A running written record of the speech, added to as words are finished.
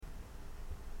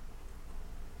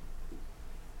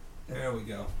There we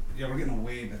go. Yeah, we're getting a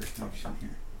way better connection here.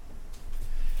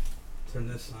 Turn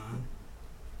this on.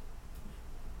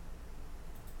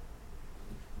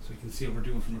 So you can see what we're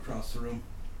doing from across the room.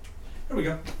 There we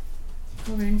go.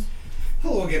 Cool beans.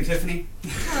 Hello again, Tiffany.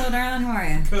 Hello, darling. How are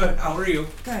you? Good. How are you?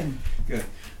 Good. Good.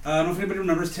 I don't know if anybody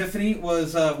remembers, Tiffany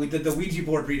was, we did the Ouija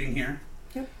board reading here.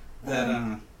 Yep.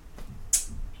 That,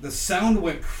 the sound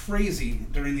went crazy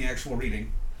during the actual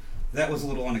reading. That was a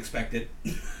little unexpected.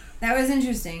 That was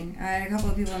interesting. I had a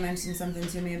couple of people mention something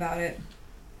to me about it.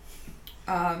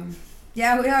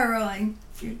 Yeah, we are rolling.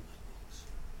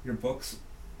 Your books.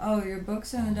 Oh, your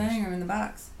books are in the dining room in the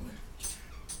box.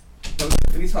 That was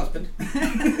Tiffany's husband.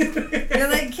 They're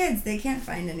like kids. They can't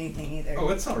find anything either. Oh,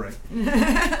 it's all right.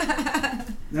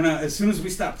 Then as soon as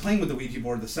we stopped playing with the Ouija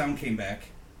board, the sound came back.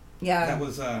 Yeah. That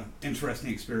was an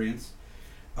interesting experience.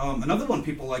 Another one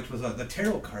people liked was the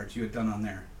tarot cards you had done on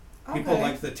there. Okay. People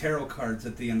liked the tarot cards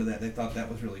at the end of that. They thought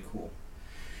that was really cool.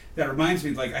 That reminds me,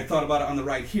 like, I thought about it on the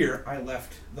ride here. I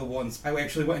left the ones, I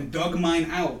actually went and dug mine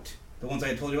out. The ones I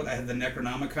had told you about. I had the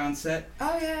Necronomicon set.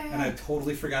 Oh, yeah, yeah. And I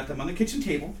totally forgot them on the kitchen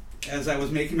table as I was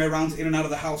making my rounds in and out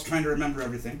of the house trying to remember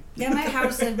everything. Yeah, my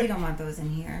house said we don't want those in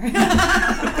here.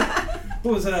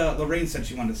 What was it? Lorraine said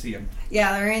she wanted to see them.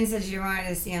 Yeah, Lorraine said she wanted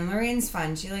to see them. Lorraine's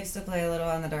fun. She likes to play a little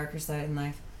on the darker side in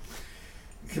life.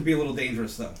 It could be a little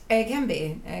dangerous, though. It can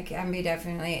be. It can be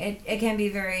definitely. It can be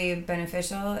very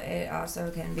beneficial. It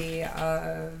also can be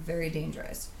very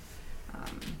dangerous.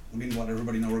 Meanwhile,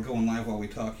 everybody know we're going live while we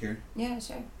talk here. Yeah,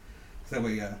 sure. So that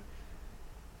way,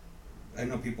 I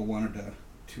know people wanted to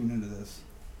tune into this.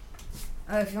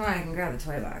 If you want, I can grab the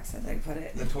toy box. I'd like put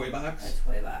it. The toy box?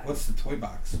 The toy box. What's the toy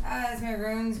box? It's my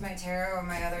runes, my tarot, and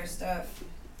my other stuff.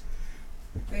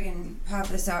 We can pop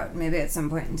this out maybe at some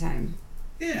point in time.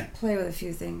 Yeah. Play with a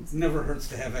few things. Never hurts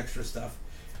to have extra stuff.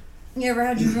 You ever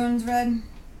had your runes read?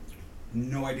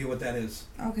 No idea what that is.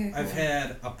 Okay, cool. I've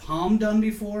had a palm done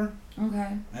before.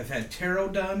 Okay. I've had tarot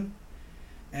done.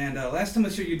 And last time I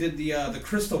saw you did the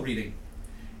crystal reading.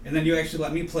 And then you actually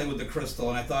let me play with the crystal,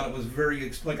 and I thought it was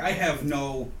very... like, I have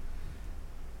no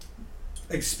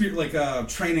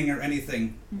training or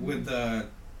anything with the...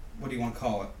 what do you want to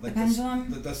call it? Like the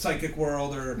pendulum? The psychic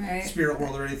world or right. Spirit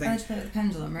world or anything. Let's play with the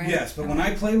pendulum, right? Yes, but when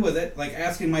I play with it, like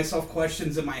asking myself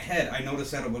questions in my head, I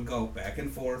noticed that it would go back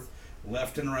and forth,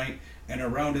 left and right, and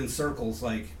around in circles.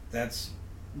 Like, that's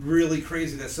really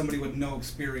crazy that somebody with no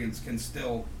experience can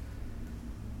still...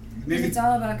 Maybe it's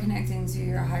all about connecting to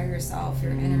your higher self,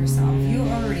 your inner self. You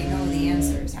already know the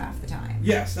answers half the time.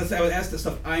 Yes, I would ask the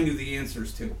stuff I knew the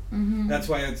answers to. Mm-hmm. That's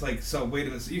why it's like, so wait a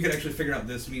minute, so you could actually figure out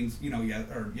this means, yes,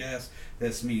 or yes,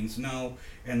 this means no,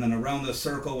 and then around the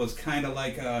circle was kind of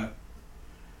like I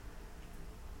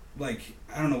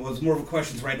don't know, it was more of a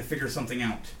questions where I had to figure something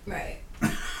out. Right.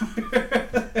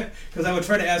 Because I would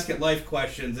try to ask it life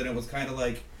questions, and it was kind of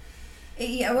like,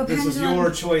 yeah, well, this is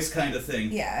your choice kind of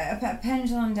thing. Yeah, a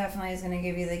pendulum definitely is going to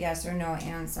give you the yes or no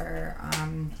answer.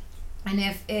 And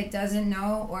if it doesn't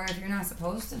know, or if you're not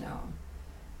supposed to know,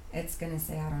 it's going to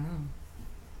say, I don't know.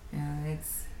 Yeah,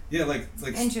 it's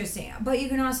like interesting. But you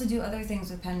can also do other things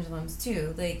with pendulums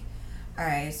too. Like, all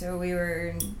right, so we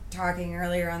were talking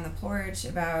earlier on the porch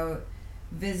about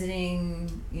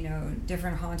visiting,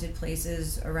 different haunted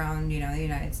places around, the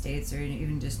United States or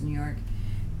even just New York.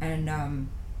 And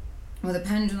with a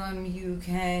pendulum, you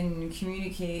can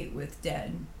communicate with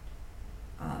dead.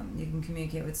 You can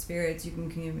communicate with spirits. You can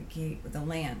communicate with the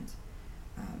land.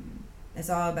 It's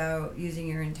all about using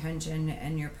your intention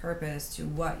and your purpose to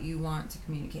what you want to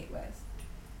communicate with.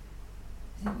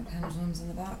 I think the pendulum's in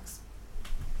the box.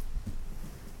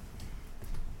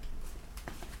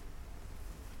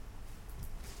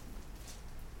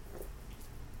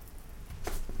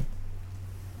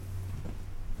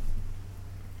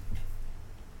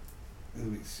 Let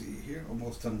me see here.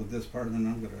 Almost done with this part, and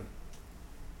then I'm gonna.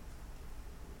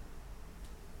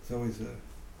 It's always a.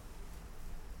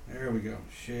 There we go.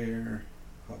 Share,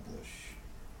 publish.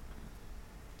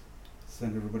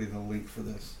 Send everybody the link for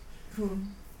this. Cool.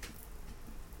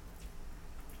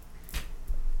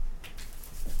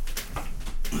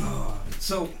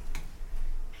 So,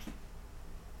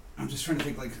 I'm just trying to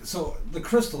think. So the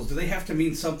crystals, do they have to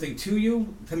mean something to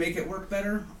you to make it work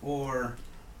better, or?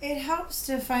 It helps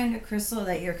to find a crystal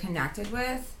that you're connected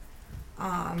with.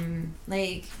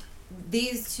 Like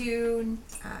these two,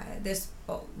 this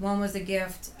one was a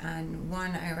gift, and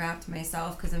one I wrapped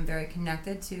myself because I'm very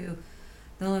connected to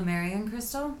the Lemurian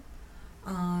crystal.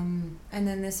 And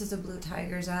then this is a blue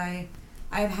tiger's eye.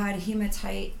 I've had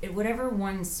hematite, whatever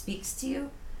one speaks to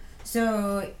you.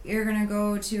 So you're gonna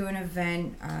go to an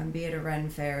event, be it a Ren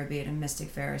fair, be it a mystic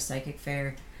fair, a psychic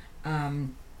fair.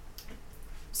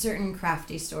 certain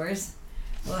crafty stores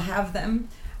will have them.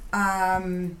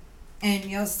 And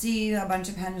you'll see a bunch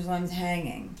of pendulums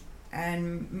hanging.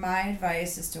 And my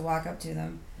advice is to walk up to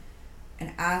them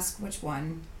and ask which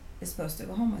one is supposed to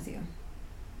go home with you.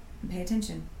 And pay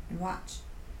attention and watch.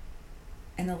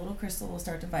 And the little crystal will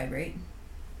start to vibrate.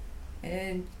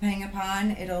 And depending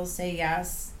upon, it'll say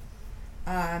yes.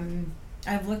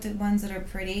 I've looked at ones that are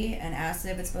pretty and asked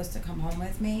if it's supposed to come home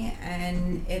with me,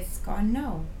 and it's gone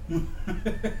no.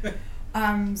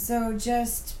 So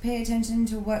just pay attention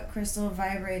to what crystal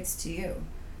vibrates to you.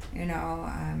 You know,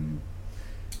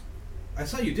 I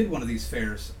saw you did one of these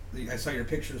fairs. I saw your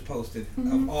pictures posted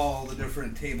of all the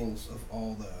different tables of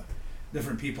all the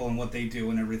different people and what they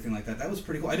do and everything like that. That was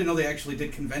pretty cool. I didn't know they actually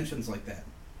did conventions like that.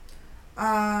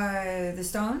 The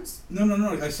Stones?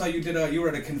 No. I saw you did. You were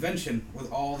at a convention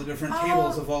with all the different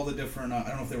tables of all the different. I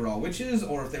don't know if they were all witches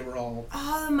or if they were all.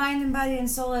 Oh, the Mind and Body and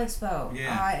Soul Expo.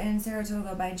 Yeah. In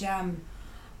Saratoga by Gem.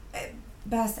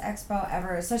 Best expo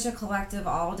ever. It's such a collective,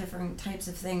 all different types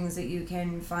of things that you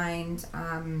can find.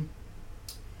 I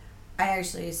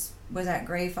actually was at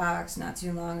Gray Fox not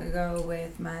too long ago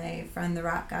with my friend the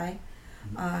rock guy,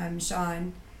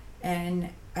 Sean, and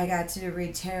I got to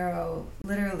read tarot.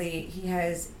 Literally, he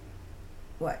has,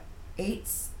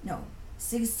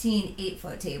 16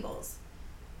 8-foot tables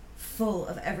full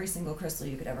of every single crystal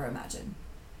you could ever imagine.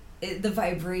 The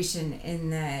vibration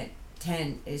in that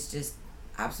tent is just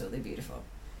absolutely beautiful.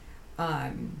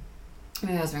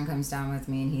 My husband comes down with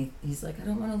me and he's like, I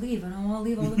don't want to leave all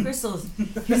the crystals.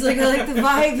 He's like, I like the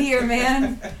vibe here,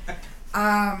 man.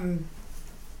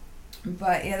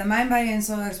 But yeah, the Mind, Body, and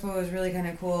Soul Expo is really kind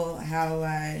of cool how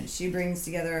she brings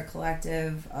together a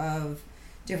collective of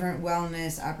different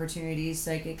wellness opportunities,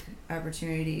 psychic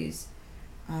opportunities.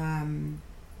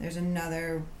 There's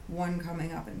another one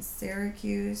coming up in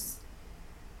Syracuse.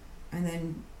 And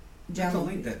then You have to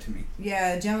link that to me.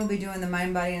 Yeah, Jen will be doing the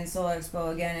Mind, Body, and Soul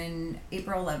Expo again in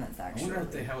April 11th, actually. I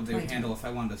wonder how they would handle if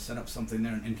I wanted to set up something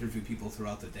there and interview people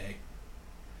throughout the day.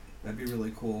 That'd be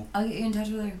really cool. I'll get you in touch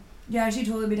with her. Yeah, she'd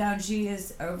totally be down. She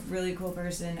is a really cool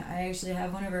person. I actually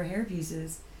have one of her hair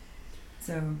pieces.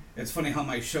 So it's funny how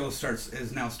my show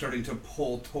is now starting to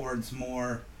pull towards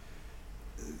more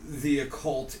the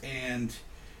occult, and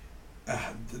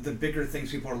the bigger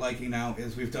things people are liking now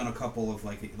is we've done a couple of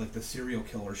like the serial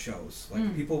killer shows.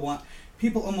 Like people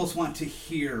almost want to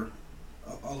hear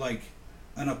like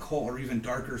an occult or even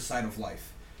darker side of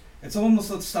life. It's almost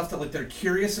the stuff that like they're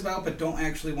curious about but don't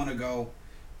actually want to go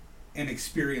and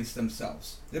experience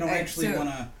themselves. They don't actually want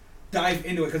to dive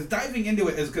into it, because diving into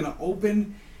it is going to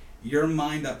open your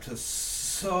mind up to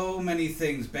so many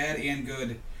things, bad and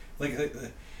good.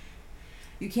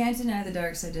 You can't deny the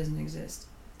dark side doesn't exist.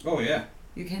 Oh yeah.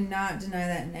 You cannot deny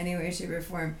that in any way, shape, or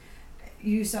form.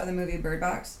 You saw the movie Bird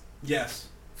Box? Yes.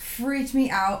 Freaked me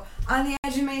out. On the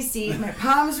edge of my seat, my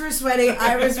palms were sweaty,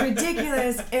 I was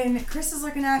ridiculous, and Chris is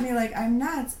looking at me like I'm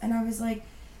nuts, and I was like,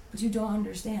 but you don't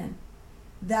understand.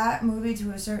 That movie, to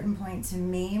a certain point, to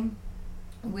me,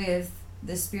 with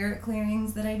the spirit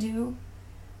clearings that I do,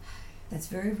 that's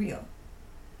very real.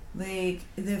 Like,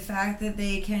 the fact that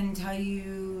they can tell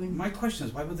you... My question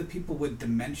is, why would the people with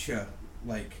dementia,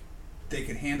 like, they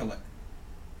could handle it?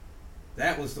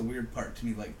 That was the weird part to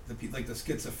me. Like the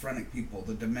schizophrenic people,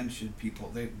 the dementia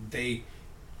people, they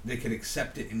could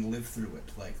accept it and live through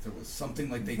it. Like, there was something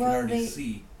like they could already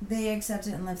see. They accept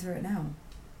it and live through it now.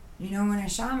 You know, when a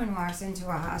shaman walks into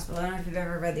a hospital, I don't know if you've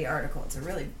ever read the article. It's a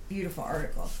really beautiful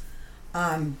article.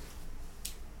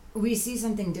 We see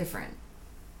something different.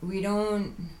 We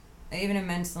don't, even a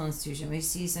mental institution, we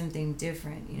see something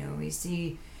different. You know, we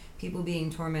see people being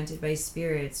tormented by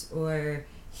spirits or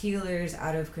healers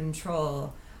out of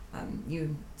control.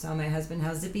 You saw my husband,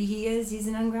 how zippy he is. He's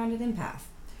an ungrounded empath.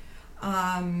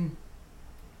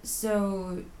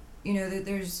 So, you know,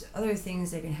 there's other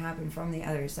things that can happen from the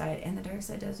other side, and the dark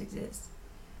side does exist.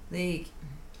 Like,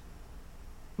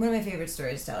 one of my favorite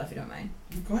stories to tell, if you don't mind.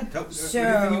 Go ahead, tell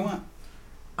anything you want.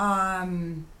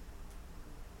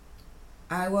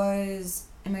 I was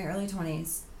in my early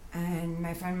 20s, and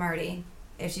my friend Marty,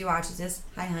 if she watches this,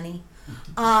 hi honey.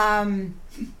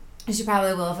 She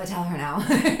probably will if I tell her now.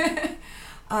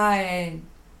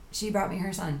 She brought me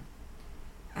her son,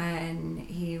 and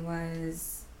he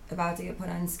was about to get put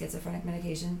on schizophrenic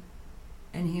medication,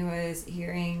 and he was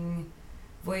hearing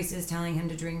voices telling him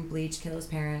to drink bleach, kill his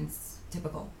parents.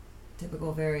 Typical,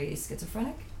 very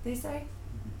schizophrenic, they say.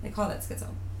 They call that schizo.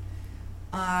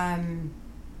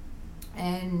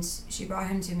 And she brought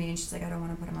him to me, and she's like, I don't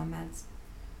want to put him on meds.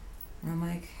 And I'm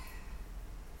like,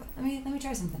 let me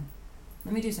try something.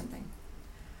 Let me do something.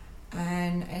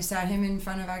 And I sat him in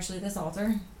front of actually this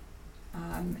altar,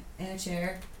 in a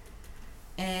chair,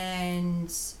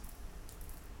 and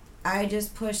I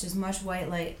just pushed as much white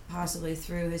light possibly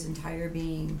through his entire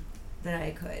being that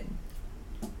I could.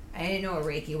 I didn't know what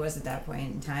Reiki was at that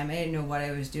point in time. I didn't know what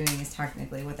I was doing is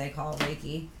technically what they call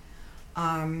Reiki.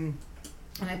 And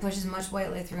I pushed as much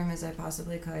white light through him as I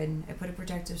possibly could. I put a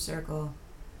protective circle.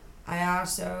 I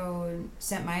also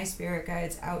sent my spirit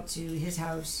guides out to his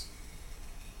house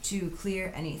to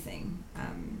clear anything.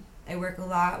 I work a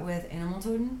lot with animal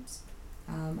totems.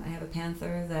 I have a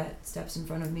panther that steps in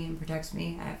front of me and protects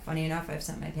me. Funny enough, I've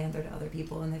sent my panther to other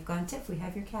people and they've gone, Tiff, we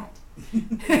have your cat.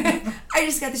 I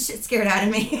just got the shit scared out of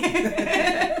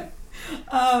me.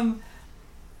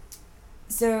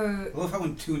 So I love how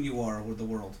in tune you are with the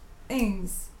world.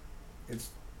 Things. It's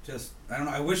just, I don't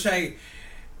know,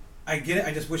 I get it,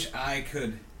 I just wish I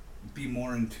could be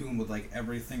more in tune with like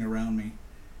everything around me.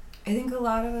 I think a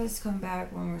lot of us come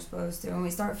back when we're supposed to, and we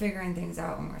start figuring things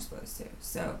out when we're supposed to.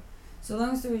 So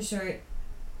long story short,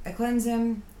 I cleanse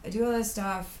him, I do all this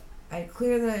stuff, I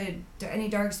clear any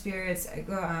dark spirits, I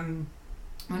go,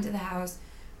 went to the house,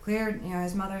 cleared,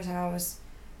 his mother's house,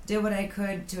 did what I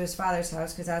could to his father's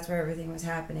house, because that's where everything was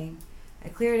happening. I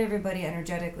cleared everybody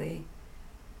energetically,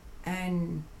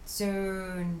 and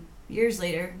so years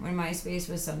later, when MySpace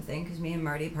was something, because me and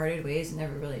Marty parted ways and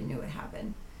never really knew what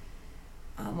happened,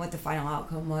 what the final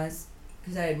outcome was,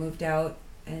 because I had moved out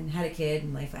and had a kid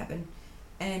and life happened.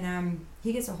 And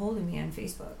he gets a hold of me on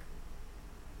Facebook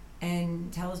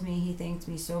and tells me he thanked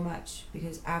me so much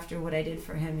because after what I did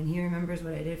for him, and he remembers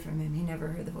what I did for him, he never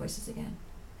heard the voices again.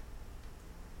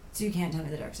 So you can't tell me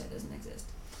the dark side doesn't exist.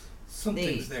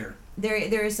 Something's there.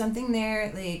 There is something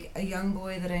there. Like a young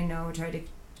boy that I know tried to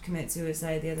commit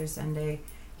suicide the other Sunday.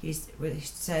 He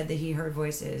said that he heard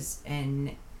voices,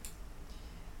 and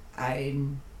I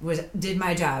did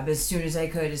my job as soon as I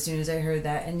could, as soon as I heard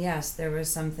that. And yes, there was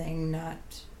something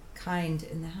not kind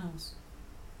in the house.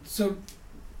 So,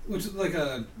 which is like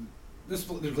this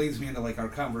leads me into like our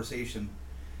conversation.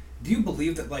 Do you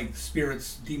believe that like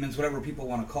spirits, demons, whatever people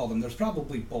want to call them, there's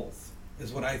probably both,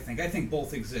 is what I think. I think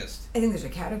both exist. I think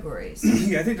there's categories.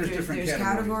 Yeah, I think there's different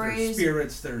categories. There's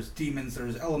spirits, there's demons,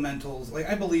 there's elementals. Like,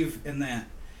 I believe in that.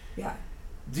 Yeah.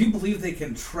 Do you believe they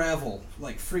can travel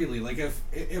like freely? Like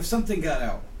if something got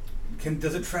out,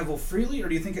 does it travel freely, or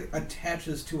do you think it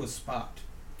attaches to a spot?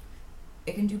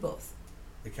 It can do both.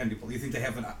 It can do both. You think they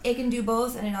have an? It can do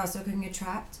both, and it also can get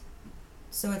trapped.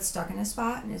 So it's stuck in a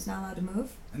spot and it's not allowed to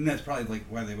move. And that's probably like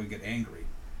why they would get angry.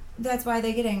 That's why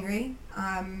they get angry.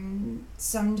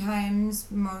 Sometimes,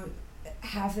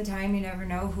 half the time, you never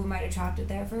know who might have trapped it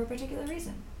there for a particular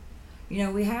reason.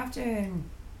 We have to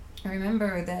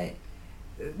remember that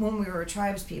when we were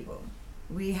tribes people,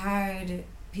 we had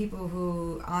people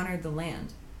who honored the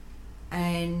land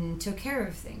and took care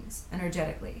of things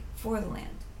energetically for the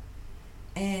land.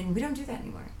 And we don't do that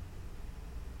anymore.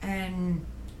 And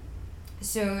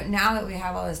so now that we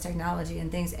have all this technology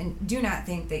and things, and do not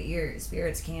think that your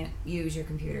spirits can't use your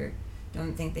computer.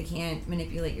 Don't think they can't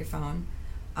manipulate your phone.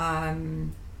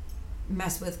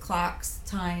 Mess with clocks,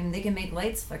 time. They can make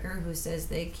lights flicker. Who says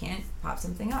they can't pop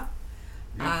something up?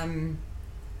 Yeah.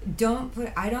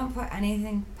 I don't put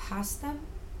anything past them.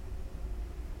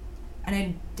 And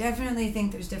I definitely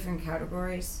think there's different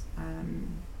categories.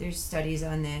 There's studies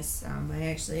on this. I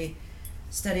actually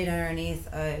studied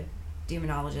underneath a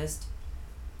demonologist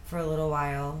for a little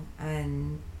while,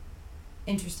 and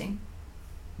interesting.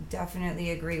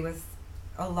 Definitely agree with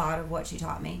a lot of what she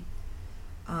taught me.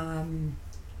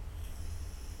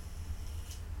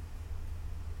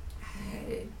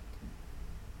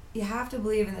 You have to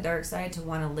believe in the dark side to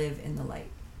want to live in the light.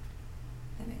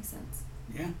 That makes sense.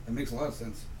 Yeah, that makes a lot of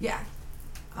sense. Yeah.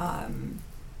 And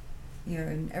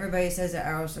everybody says that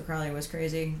Aleister Crowley was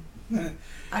crazy.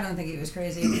 I don't think he was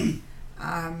crazy.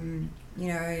 I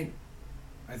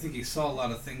think he saw a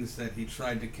lot of things that he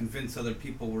tried to convince other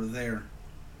people were there,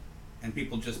 and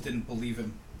people just didn't believe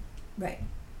him. Right.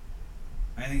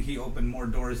 I think he opened more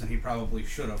doors than he probably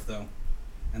should have, though.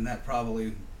 And that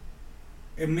probably,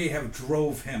 it may have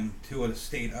drove him to a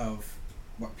state of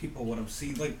what people would have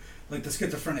seen. Like the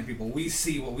schizophrenic people, we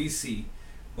see what we see,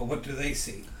 but what do they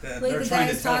see? Like they're the trying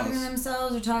guys to tell talking us. To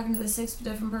themselves, or talking to the 6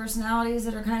 different personalities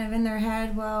that are kind of in their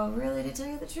head. Well, really, to tell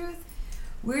you the truth,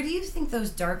 where do you think those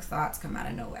dark thoughts come out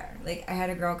of nowhere? Like, I had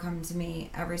a girl come to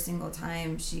me every single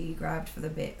time she grabbed for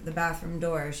the bathroom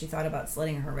door, she thought about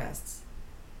slitting her wrists.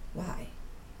 Why?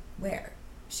 Where?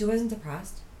 She wasn't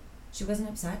depressed. She wasn't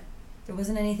upset. There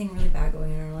wasn't anything really bad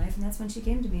going on in her life, and that's when she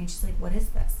came to me, and she's like, what is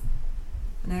this?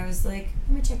 And I was like,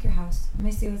 let me check your house. Let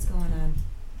me see what's going on.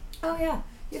 Oh, yeah,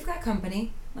 you've got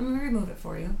company. Let me remove it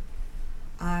for you.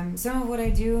 Some of what I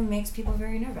do makes people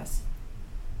very nervous.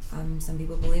 Some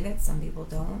people believe it, some people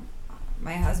don't.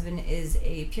 My husband is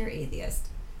a pure atheist,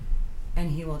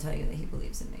 and he will tell you that he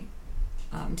believes in me,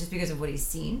 just because of what he's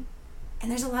seen. And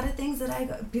there's a lot of things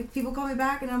that people call me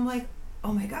back, and I'm like,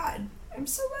 oh my God, I'm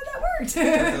so glad that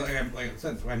worked. Like I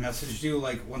said, I messaged you,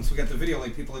 like, once we got the video,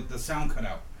 like, people, like, the sound cut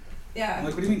out. Yeah. I'm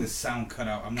like, what do you mean the sound cut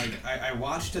out? I'm like, I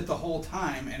watched it the whole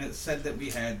time, and it said that we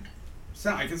had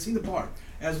sound. I can see the bar.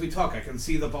 As we talk, I can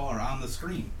see the bar on the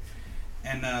screen.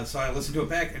 And so I listened to it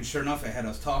back, and sure enough, it had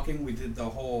us talking. We did the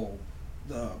whole,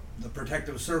 the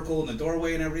protective circle and the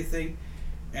doorway and everything.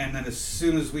 And then as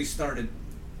soon as we started,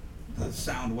 the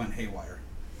sound went haywire.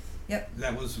 Yep.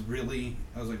 That was really,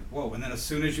 I was like, whoa. And then as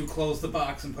soon as you closed the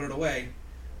box and put it away,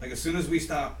 like as soon as we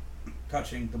stopped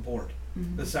touching the board,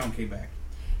 the sound came back.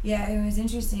 Yeah, it was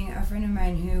interesting. A friend of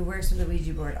mine who works with the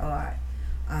Ouija board a lot,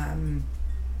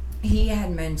 he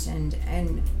had mentioned,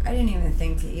 and I didn't even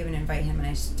think to even invite him, and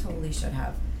I totally should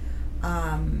have.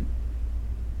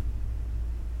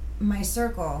 My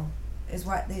circle is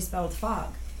what they spelled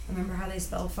fog. Remember how they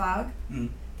spelled fog? Mm.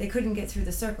 They couldn't get through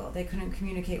the circle. They couldn't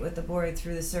communicate with the board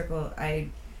through the circle. I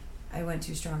went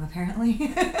too strong,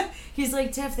 apparently. He's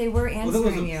like, Tiff, they were answering you.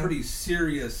 Well, that was a pretty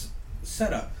serious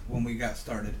setup when we got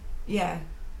started. Yeah.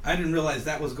 I didn't realize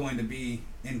that was going to be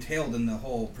entailed in the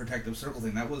whole protective circle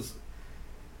thing. That was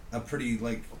a pretty,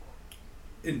 like,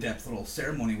 in-depth little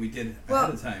ceremony we did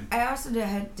ahead of time. I also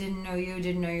didn't know you,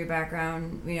 didn't know your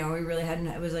background. You know, we really hadn't,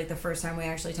 it was like the first time we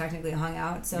actually technically hung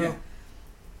out, so yeah.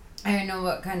 I didn't know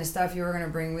what kind of stuff you were going to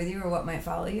bring with you or what might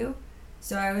follow you.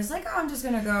 So I was like, oh, I'm just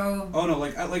going to go. Oh, no,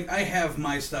 I have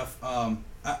my stuff, I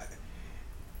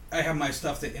have my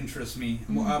stuff that interests me.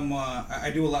 Mm-hmm. I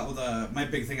do a lot with, my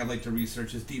big thing I like to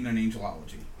research is demon and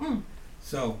angelology. Mm.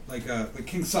 So, like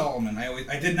King Solomon,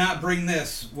 I did not bring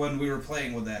this when we were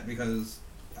playing with that because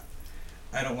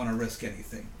I don't want to risk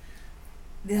anything.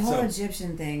 The whole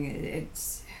Egyptian thing,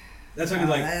 it's... That's what I mean,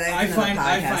 like, I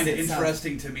find it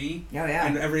interesting to me. Oh, yeah.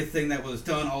 And everything that was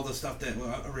done, all the stuff that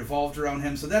revolved around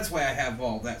him. So that's why I have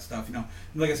all that stuff, you know.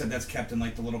 Like I said, that's kept in,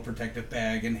 like, the little protective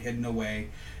bag and hidden away.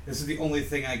 This is the only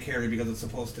thing I carry because it's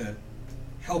supposed to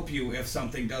help you if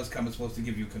something does come. It's supposed to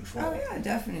give you control. Oh, yeah,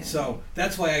 definitely. So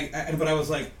that's why but I was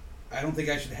like, I don't think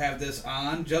I should have this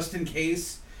on just in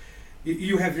case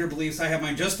you have your beliefs, I have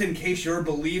mine. Just in case your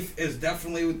belief is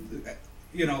definitely...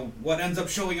 you know, what ends up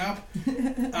showing up,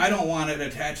 I don't want it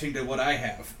attaching to what I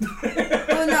have.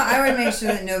 Well, no, I would make sure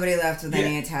that nobody left with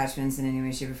any attachments in any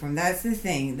way, shape, or form. That's the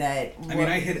thing that... I mean,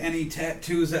 I hid any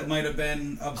tattoos that might have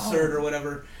been absurd or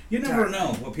whatever. You never know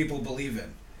what people believe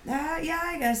in. Yeah,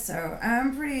 I guess so.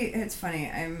 It's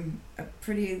funny, I'm a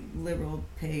pretty liberal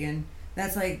pagan.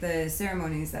 That's like the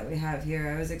ceremonies that we have here.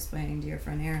 I was explaining to your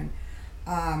friend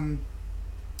Aaron.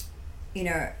 You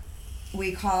know...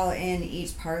 We call in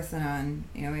each Parthenon,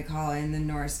 you know, we call in the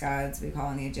Norse gods, we call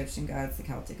in the Egyptian gods, the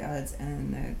Celtic gods,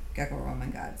 and the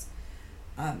Greco-Roman gods.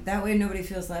 That way nobody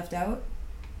feels left out.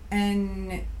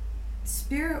 And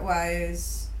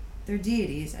spirit-wise, they're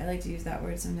deities. I like to use that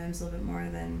word sometimes a little bit more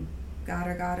than god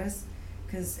or goddess,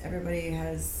 because everybody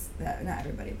has that, not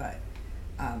everybody, but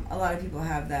a lot of people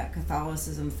have that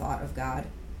Catholicism thought of God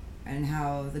and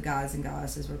how the gods and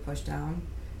goddesses were pushed down.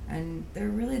 And they're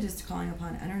really just calling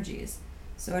upon energies.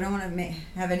 So I don't want to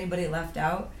have anybody left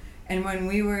out. And when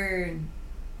we were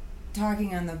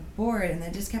talking on the board, and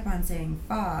they just kept on saying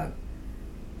fog,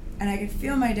 and I could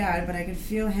feel my dad, but I could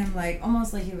feel him like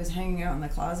almost like he was hanging out in the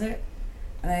closet.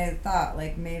 And I thought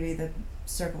like maybe the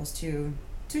circle's too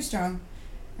strong.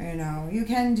 You know, you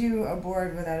can do a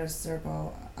board without a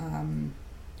circle,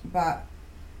 but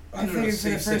I figured for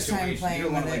the first time playing you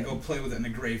don't want with to it. go play with it in a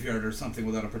graveyard or something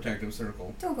without a protective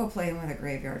circle. Don't go playing with a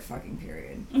graveyard, fucking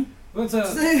period. Well, it's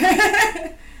part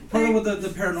of the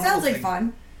paranormal sounds like thing.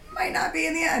 fun. Might not be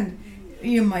in the end.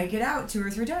 You might get out 2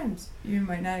 or 3 times. You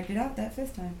might not get out that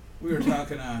 5th time. We were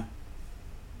talking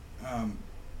on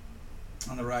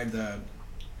the ride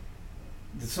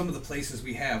some of the places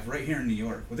we have right here in New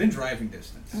York within driving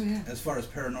distance. Oh, yeah. As far as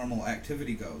paranormal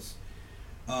activity goes.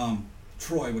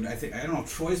 Troy would, I don't know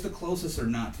if Troy's the closest or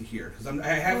not to here because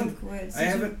I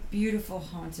haven't a beautiful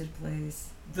haunted place.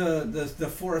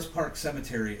 The Forest Park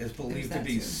Cemetery is believed to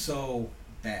be so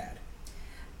bad.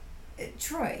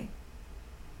 Troy.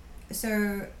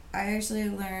 So I actually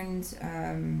learned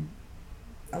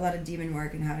a lot of demon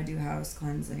work and how to do house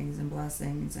cleansings and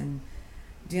blessings and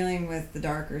dealing with the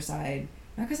darker side.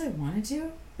 Not because I wanted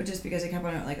to, but just because it kept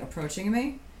on like approaching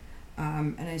me.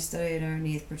 And I studied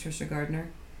underneath Patricia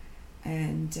Gardner.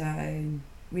 And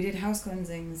we did house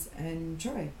cleansings in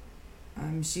Troy.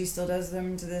 She still does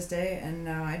them to this day, and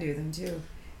now I do them too.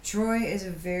 Troy is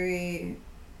a very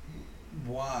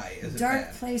why is it dark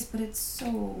bad? place, but it's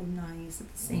so nice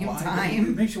at the same Why? It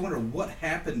time. makes you wonder what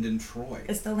happened in Troy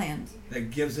It's the land.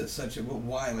 that gives it such a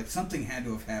why. Like something had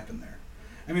to have happened there.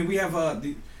 I mean, we have I don't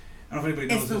know if anybody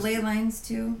knows It's the this. ley lines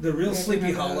too. The real You Sleepy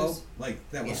remember Hollow, those? like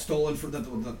that was Yeah. stolen from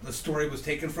the story was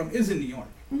taken from, is in New York,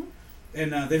 Mhm.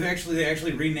 and they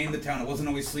actually renamed the town. It wasn't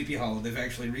always Sleepy Hollow. They've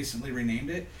actually recently renamed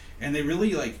it, and they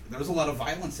really there was a lot of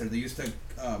violence there. They used to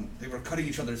they were cutting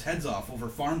each other's heads off over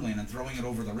farmland and throwing it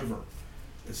over the river.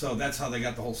 So that's how they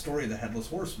got the whole story of the Headless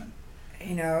Horseman.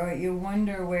 You know, you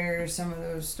wonder where some of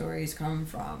those stories come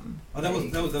from. Oh, that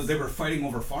was they were fighting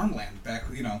over farmland back.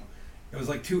 It was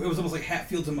it was almost like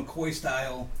Hatfields and McCoy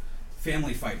style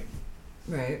family fighting.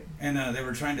 Right. And they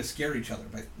were trying to scare each other.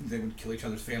 They would kill each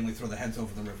other's family, throw the heads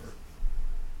over the river.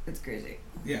 It's crazy.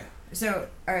 Yeah. So,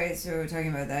 alright, so talking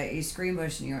about that, East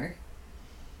Greenbush, New York.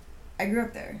 I grew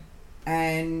up there.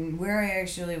 And where I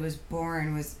actually was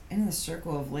born was in the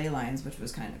circle of ley lines, which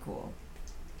was kind of cool.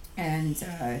 And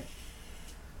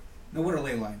Now, what are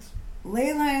ley lines?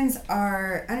 ley lines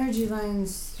are energy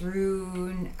lines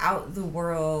throughout the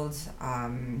world.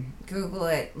 Google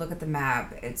it, look at the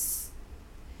map.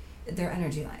 They're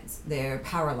energy lines. They're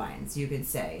power lines, you could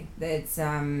say. It's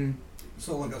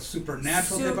So like a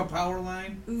supernatural type of power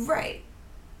line? right.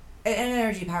 An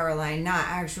energy power line, not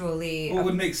actually Well, it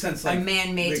would make sense. a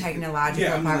man-made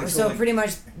technological power. So pretty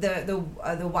much the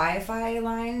Wi-Fi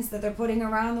lines that they're putting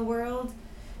around the world.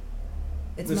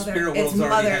 It's the mother. spirit It's world's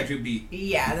already mother. had you beat.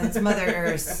 Yeah, that's Mother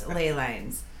Earth's ley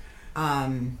lines.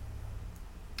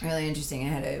 Really interesting. I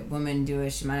had a woman do a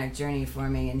shamanic journey for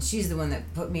me, and she's the one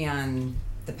that put me on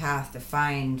the path to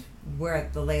find where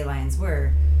the ley lines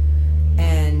were,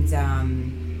 and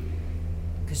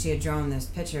because she had drawn this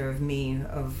picture of me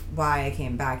of why I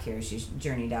came back here. She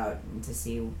journeyed out to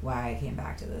see why I came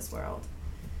back to this world,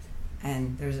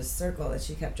 and there's a circle that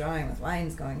she kept drawing with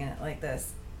lines going in it like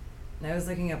this. And I was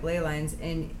looking up ley lines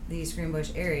in the East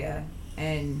Greenbush area,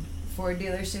 and Ford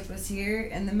dealership was here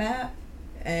in the map,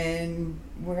 and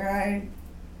where I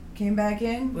came back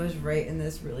in was right in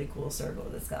this really cool circle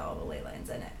that's got all the ley lines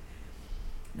in it.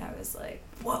 And I was like,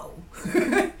 whoa.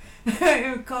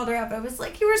 I called her up. I was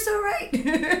like, you were so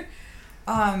right.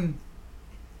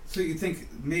 So you think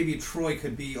maybe Troy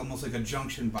could be almost like a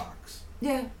junction box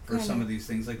Yeah. for some of these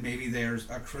things? Like maybe there's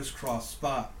a crisscross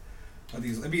spot of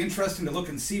these. It'd be interesting to look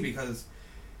and see because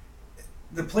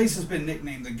the place has been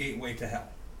nicknamed the Gateway to Hell.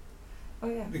 Oh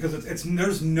yeah. Because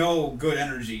there's no good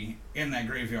energy in that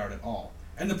graveyard at all.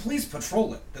 And the police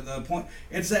patrol it to the point.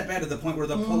 It's that bad to the point where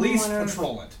the police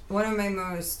patrol it. One of my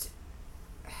most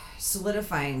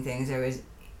solidifying things. I was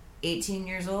 18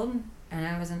 years old, and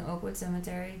I was in Oakwood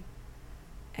Cemetery,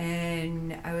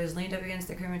 and I was leaned up against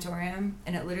the crematorium,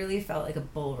 and it literally felt like a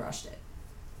bull rushed it.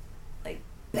 Like,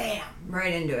 bam,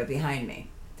 right into it behind me.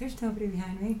 There's nobody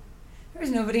behind me. There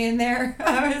was nobody in there.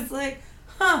 I was like,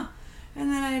 huh. And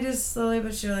then I just slowly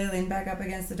but surely leaned back up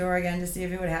against the door again to see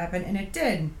if it would happen, and it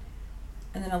did.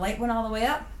 And then a light went all the way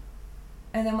up,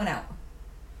 and then went out.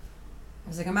 I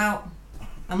was like, I'm out.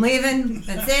 I'm leaving.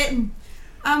 That's it.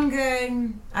 I'm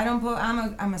good. I don't poke.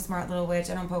 I'm a smart little witch.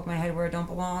 I don't poke my head where it don't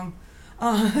belong.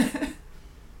 I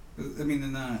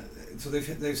mean, so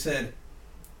they've said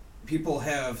people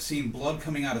have seen blood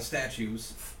coming out of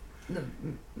statues. The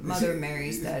Mother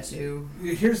Mary statue.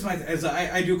 Here's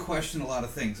I do question a lot of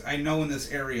things. I know in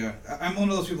this area, I'm one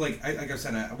of those people like I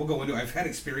said, we'll go into. I've had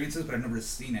experiences, but I've never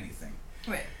seen anything.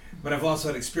 Right. But I've also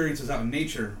had experiences out in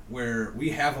nature where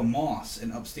we have a moss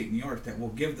in upstate New York that will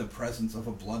give the presence of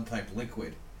a blood type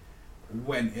liquid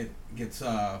when it gets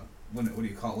what do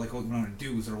you call it? Like when it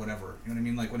dews or whatever. You know what I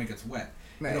mean? Like when it gets wet,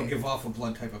 Right. it'll give off a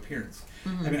blood type appearance.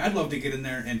 Mm-hmm. I mean, I'd love to get in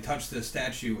there and touch this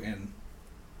statue and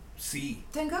see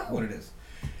Then go. what it is.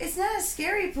 It's not a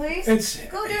scary place. It's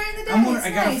Go during the day. I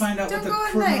It's gotta nice. find out Don't what the go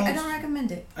at criminal. night. I don't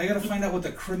recommend it. I gotta find out what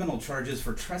the criminal charge is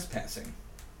for trespassing.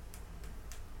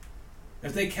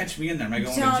 If they catch me in there, am I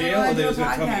going to jail or they just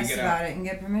gonna tell me to get about out? it and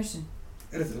get permission.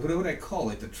 What would I call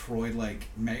like the Troy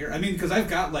mayor? I mean, because I've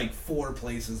got like 4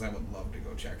 places I would love to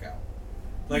go check out.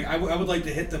 Like I would like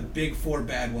to hit the big 4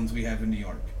 bad ones we have in New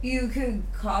York. You could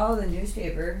call the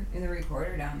newspaper in the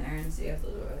recorder down there and see if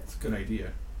they'll do it. It's a good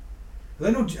idea. 'Cause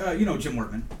I know you know Jim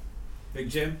Wortman, Big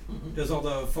Jim, does all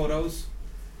the photos.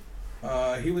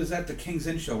 He was at the King's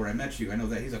Inn show where I met you. I know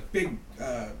that he's a big,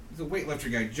 he's a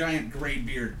weightlifter guy, giant gray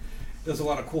beard, does a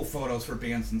lot of cool photos for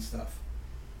bands and stuff.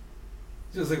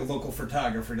 He's just like a local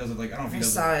photographer. Does it like I don't know if I he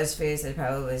does. saw his face. I'd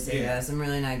probably say Yeah. yes. I'm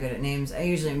really not good at names. I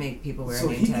usually make people wear So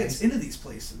name he tags. gets into these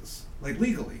places like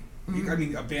legally. Mhm. I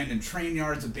mean, abandoned train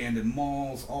yards, abandoned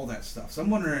malls, all that stuff. So I'm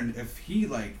wondering if he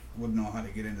would know how to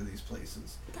get into these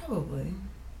places. Probably.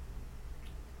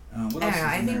 What I else don't know. is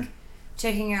I in think there?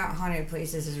 checking out haunted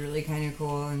places is really kind of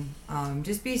cool, and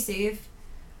just be safe.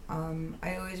 I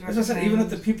always As recommend. I said, even if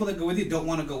the people that go with you don't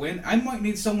want to go in, I might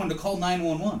need someone to call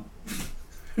 911.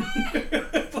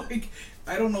 Like,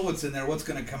 I don't know what's in there, what's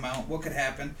going to come out, what could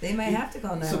happen. They might have to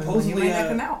call 911. You Supposedly, might not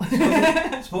come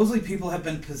out. supposedly people have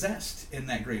been possessed in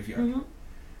that graveyard.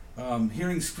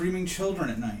 Hearing screaming children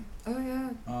at night. Oh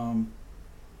yeah.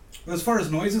 But as far as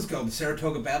noises go, the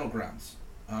Saratoga Battlegrounds.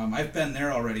 I've been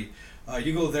there already.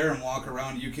 You go there and walk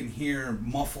around, you can hear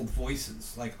muffled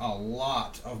voices, like a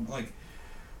lot of, like,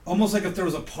 almost like if there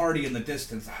was a party in the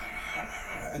distance.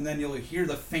 And then you'll hear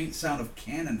the faint sound of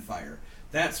cannon fire.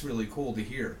 That's really cool to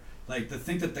hear. Like, to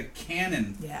think that the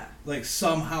cannon, like,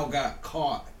 somehow got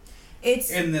caught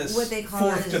It's in this what they call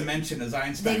fourth dimension, as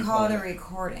Einstein They call it a called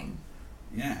recording.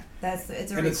 Yeah. It's a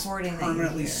and recording it's permanently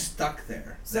that you hear. stuck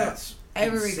there. So That's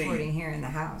every insane. recording here in the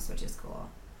house, which is cool.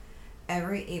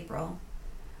 Every April,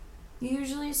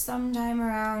 usually sometime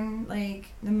around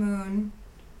like the moon,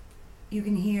 you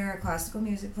can hear classical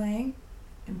music playing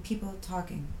and people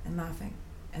talking and laughing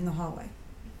in the hallway.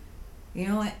 You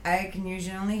know, like, I can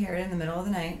usually only hear it in the middle of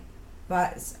the night,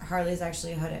 but Harley's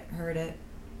actually heard it.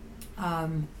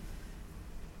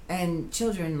 And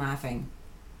children laughing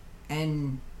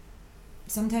and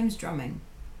sometimes drumming.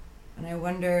 And I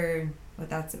wonder what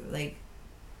that's like.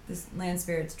 This land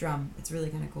spirit's drum. It's really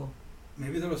kind of cool.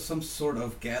 Maybe there was some sort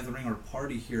of gathering or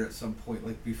party here at some point,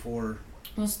 like before.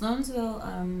 Well, Sloansville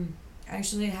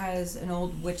actually has an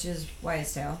old witch's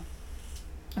wise tale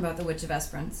about the Witch of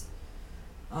Esperance.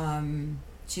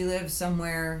 She lives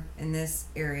somewhere in this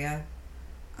area.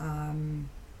 And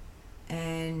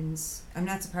I'm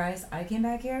not surprised I came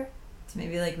back here to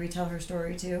maybe like retell her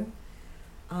story too.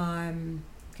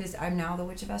 Because I'm now the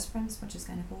Witch of Esperance, which is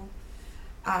kind of cool.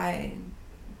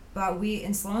 But we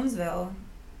in Sloansville,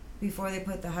 before they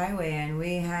put the highway in,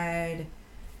 we had,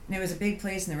 and it was a big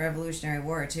place in the Revolutionary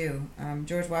War too.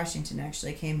 George Washington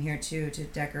actually came here too to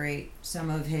decorate some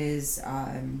of his.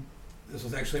 This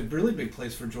was actually a really big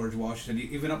place for George Washington,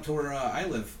 even up to where I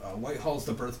live. Whitehall's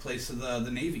the birthplace of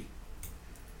the Navy.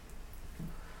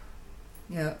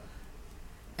 Yep.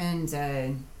 And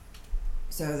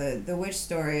so the witch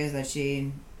story is that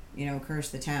she,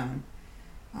 cursed the town.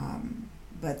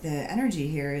 But the energy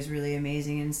here is really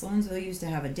amazing. And Sloansville used to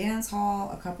have a dance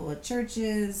hall, a couple of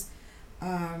churches.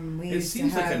 We used to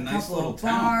have a couple of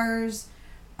bars,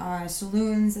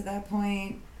 saloons at that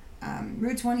point.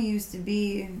 Route 20 used to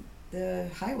be the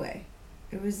highway.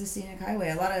 It was the scenic highway.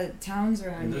 A lot of towns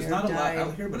around here There's not a lot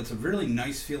out here, but it's a really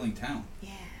nice feeling town.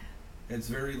 Yeah. It's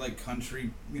very like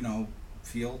country,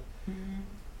 feel. Mm-hmm.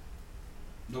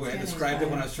 The way I described it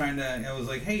when I was I was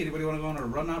like, hey, anybody want to go on a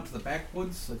run out to the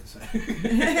backwoods? Like I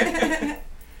said.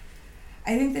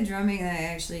 I think the drumming that I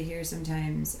actually hear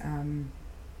sometimes, and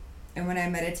when I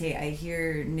meditate, I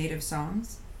hear native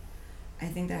songs. I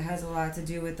think that has a lot to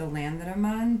do with the land that I'm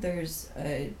on. There's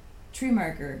a tree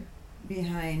marker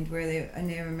behind where a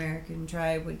Native American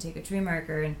tribe would take a tree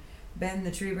marker and bend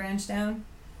the tree branch down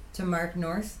to mark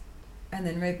north. And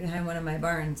then right behind one of my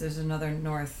barns, there's another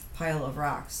north pile of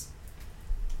rocks.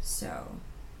 So,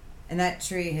 and that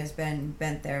tree has been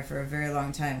bent there for a very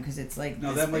long time because it's like.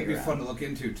 No, that might be fun to look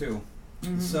into too.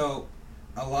 Mm-hmm. So,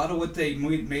 a lot of what they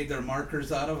made their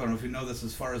markers out of, I don't know if you know this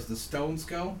as far as the stones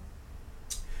go.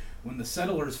 When the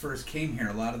settlers first came here,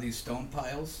 a lot of these stone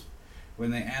piles,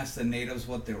 when they asked the natives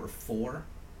what they were for,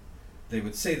 they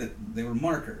would say that they were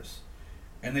markers.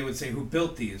 And they would say, who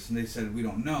built these? And they said, we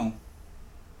don't know.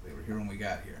 They were here when we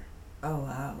got here. Oh,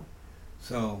 wow.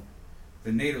 So,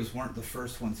 the natives weren't the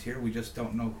first ones here. We just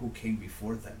don't know who came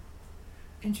before them.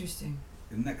 Interesting.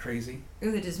 Isn't that crazy?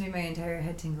 Ooh, that just made my entire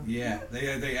head tingle. Yeah,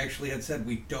 they actually had said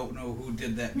we don't know who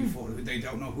did that before. They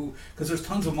don't know who, because there's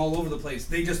tons of them all over the place.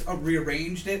 They just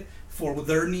rearranged it for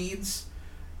their needs,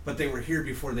 but they were here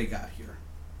before they got here.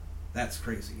 That's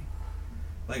crazy.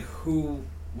 Like, who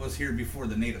was here before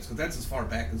the natives? Because that's as far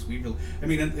back as we really. I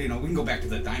mean, we can go back to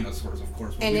the dinosaurs, of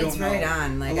course, but and we it's don't know. Right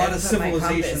on. Like, a lot of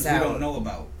civilizations we don't know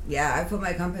about. Yeah, I put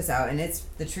my compass out, and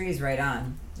the tree's right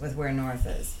on with where north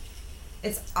is.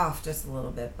 It's off just a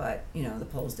little bit, but the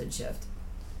poles did shift.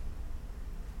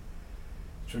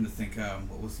 Trying to think,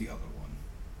 what was the other one?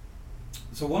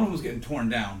 So one of them was getting torn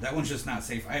down. That one's just not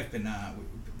safe. I've been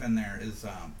there. Is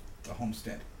the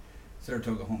Homestead,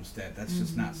 Saratoga Homestead. That's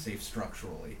just not safe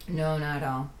structurally. No, not at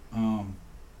all.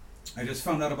 I just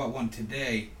found out about one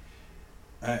today,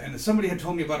 and somebody had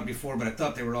told me about it before, but I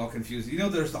thought they were all confused.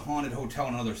 There's the haunted hotel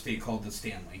in another state called the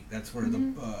Stanley. That's where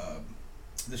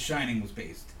the Shining was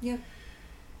based. Yep.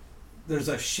 There's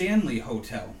a Shanley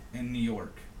Hotel in New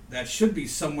York that should be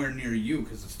somewhere near you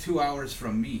because it's 2 hours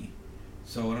from me.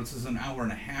 So this is an hour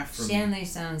and a half from Stanley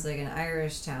sounds like an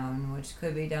Irish town, which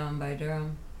could be down by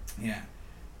Durham. Yeah.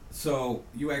 So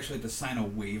you actually have to sign a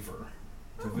waiver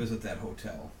to visit that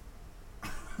hotel.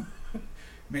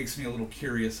 Makes me a little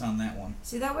curious on that one.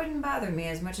 See, that wouldn't bother me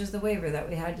as much as the waiver that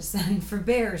we had to sign for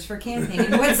bears for camping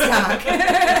in Woodstock.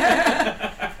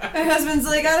 My husband's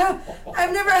like,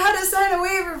 I've never had to sign a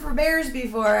waiver for bears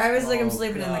before. I was like, I'm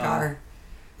sleeping in the car.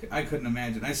 I couldn't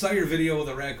imagine. I saw your video with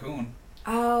the raccoon.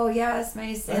 Oh, yes,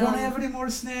 my son. I don't have any more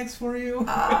snacks for you.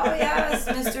 Oh, yes,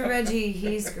 Mr. Reggie.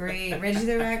 He's great. Reggie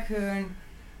the raccoon.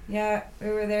 Yeah, we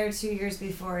were there 2 years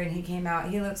before, and he came out.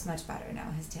 He looks much better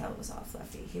now. His tail was all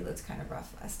fluffy. He looked kind of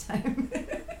rough last time.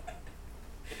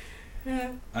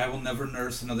 Yeah. I will never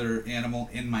nurse another animal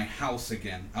in my house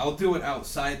again. I'll do it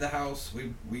outside the house.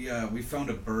 We found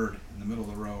a bird in the middle of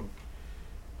the road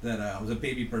that was a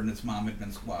baby bird, and its mom had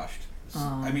been squashed.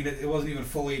 I mean, it wasn't even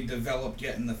fully developed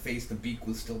yet in the face. The beak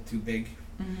was still too big.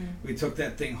 Mm-hmm. We took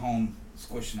that thing home,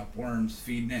 squishing up worms,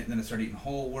 feeding it, and then it started eating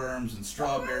whole worms and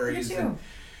strawberries.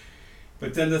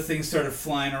 But then the thing started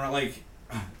flying around. Like,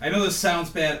 I know this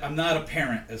sounds bad. I'm not a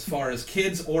parent as far as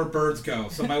kids or birds go.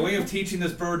 So my way of teaching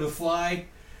this bird to fly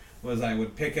was I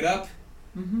would pick it up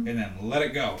and then let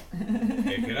it go.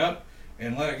 Pick it up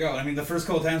and let it go. I mean, the first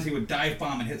couple times he would dive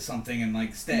bomb and hit something and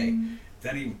like stay.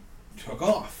 Then he took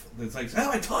off. It's like,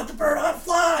 I taught the bird how to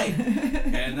fly.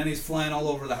 And then he's flying all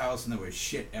over the house and there was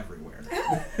shit everywhere.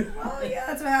 Well, yeah,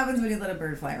 that's what happens when you let a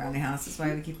bird fly around the house. That's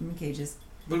why we keep them in cages.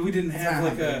 But we didn't have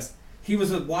like a... He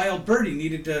was a wild bird. He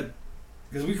needed to...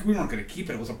 Because we weren't going to keep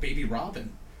it. It was a baby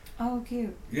robin. Oh,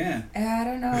 cute. Yeah. I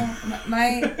don't know.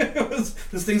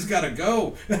 This thing's got to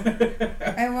go.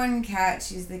 I have one cat.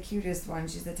 She's the cutest one.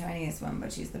 She's the tiniest one,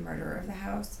 but she's the murderer of the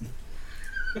house.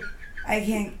 I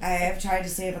have tried to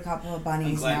save a couple of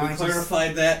bunnies. I'm glad we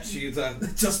clarified that. She's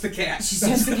just a cat. She's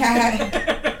just a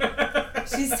cat.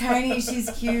 She's tiny.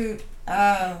 She's cute.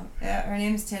 Oh, yeah. Her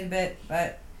name's Tidbit,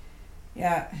 but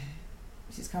yeah.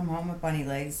 She's come home with bunny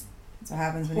legs. That's what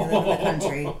happens when you live in the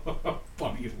country.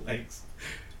 Bunny legs.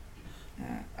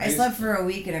 I slept for a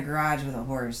week in a garage with a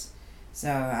horse. So,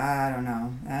 I don't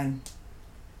know.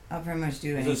 I'll pretty much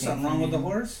do anything. Was there something wrong with the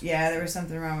horse? Yeah, there was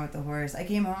something wrong with the horse. I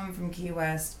came home from Key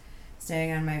West,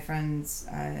 staying on my friend's,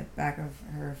 back of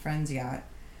her friend's yacht,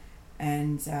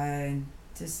 and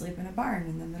to sleep in a barn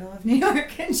in the middle of New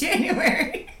York in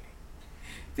January.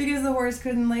 Because the horse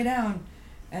couldn't lay down.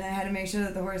 And I had to make sure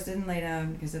that the horse didn't lay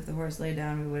down, because if the horse laid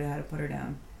down, we would have had to put her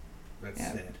down. That's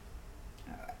sad.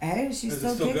 Hey, she's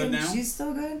still kicking. Good now? She's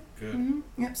still good. Good. Mm-hmm.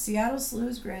 Yep, Seattle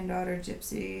Slew's granddaughter,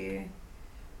 Gypsy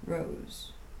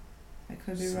Rose. I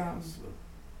could be wrong.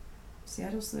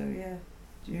 Seattle Slew, yeah.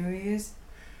 Do you know who he is?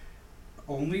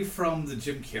 Only from the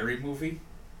Jim Carrey movie.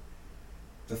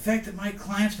 The fact that my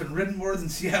client's been ridden more than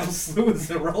Seattle Slew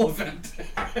is irrelevant.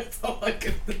 That's all I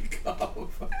can think of.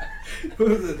 Who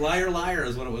was it? Liar Liar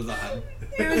is what it was on.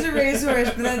 It was a racehorse,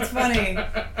 but that's funny.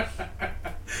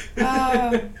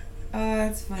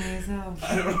 That's funny as hell.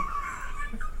 I don't know.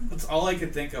 That's all I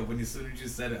could think of as soon as you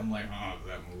said it. I'm like, oh,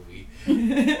 that movie.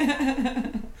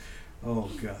 Oh,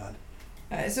 God.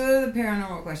 So what are the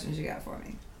paranormal questions you got for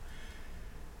me?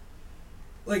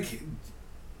 Like...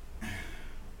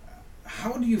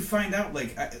 How do you find out?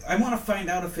 Like, I want to find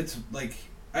out if it's, like...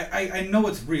 I know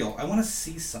it's real. I want to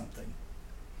see something.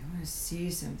 You want to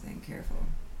see something? Careful.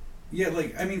 Yeah,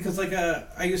 like, I mean, because, like,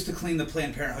 I used to clean the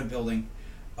Planned Parenthood building,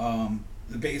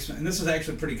 the basement, and this is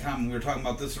actually pretty common. We were talking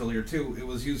about this earlier, too. It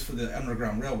was used for the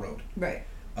Underground Railroad. Right.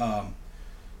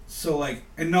 So, like,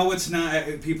 and no, it's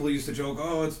not. People used to joke,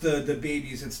 oh, it's the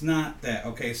babies. It's not that.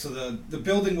 Okay, so the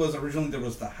building was originally, there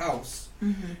was the house,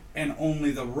 and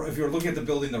only if you were looking at the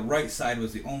building, the right side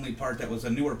was the only part that was a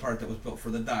newer part that was built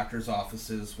for the doctor's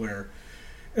offices, where,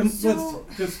 and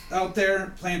just out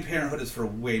there, Planned Parenthood is for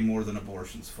way more than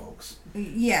abortions, folks.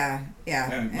 Yeah.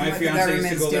 And my fiance used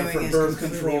to go there for birth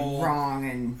control. Wrong,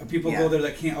 and people go there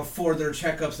that can't afford their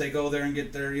checkups. They go there and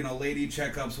get their, lady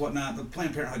checkups, whatnot. The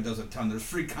Planned Parenthood does a ton. There's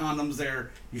free condoms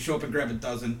there. You show up and grab a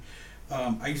dozen.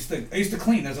 I used to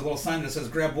clean. There's a little sign that says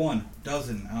 "grab 1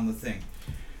 dozen" on the thing.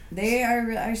 They are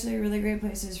actually really great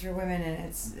places for women, and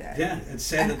it's it's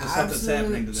sad that the stuff that's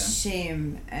happening to them.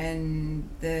 Shame, and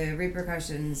the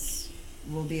repercussions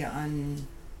will be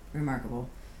unremarkable.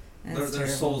 Their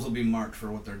souls will be marked for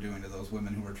what they're doing to those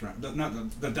women who are trying.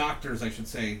 The doctors, I should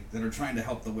say, that are trying to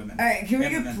help the women. All right, can we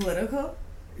get political?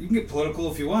 You can get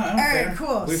political if you want. I don't care. All right,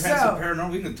 cool. We've had some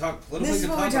paranormal. We can talk political. This is we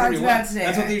can what we talk talked about today.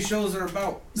 That's what these shows are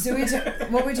about. So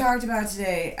what we talked about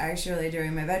today, actually,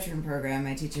 during my veteran program,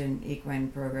 I teach an equine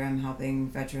program helping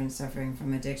veterans suffering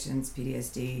from addictions,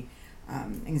 PTSD,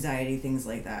 anxiety, things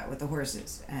like that with the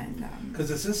horses. And Because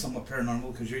this is somewhat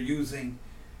paranormal because you're using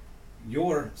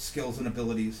your skills and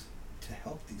abilities to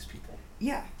help these people.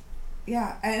 yeah,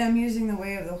 yeah, and I'm using the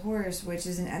way of the horse, which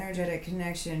is an energetic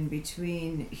connection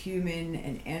between human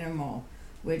and animal,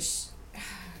 which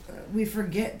we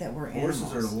forget that we're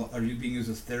Horses animals. are being used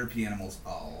as therapy animals a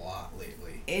lot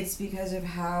lately. It's because of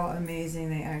how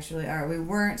amazing they actually are. We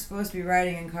weren't supposed to be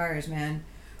riding in cars, man.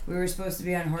 We were supposed to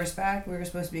be on horseback. We were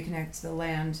supposed to be connected to the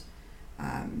land.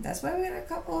 That's why we had a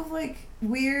couple of like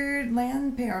weird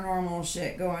land paranormal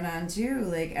shit going on too,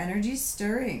 like energy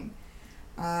stirring.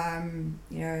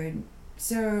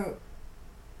 So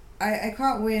I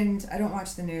caught wind. I don't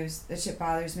watch the news. That shit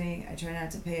bothers me. I try not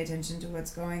to pay attention to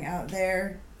what's going out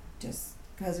there, just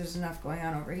because there's enough going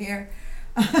on over here.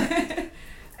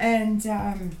 And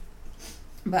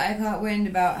but I caught wind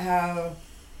about how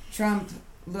Trump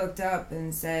looked up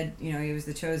and said, he was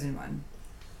the chosen one.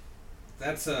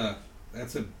 That's a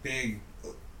big.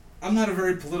 I'm not a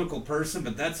very political person,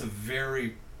 but that's a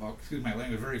very, excuse my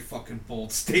language, very fucking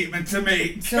bold statement to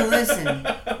make. So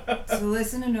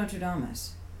listen to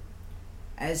Nostradamus,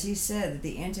 as he said that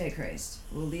the Antichrist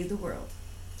will lead the world,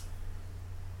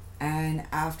 and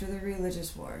after the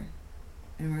religious war,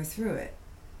 and we're through it,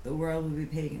 the world will be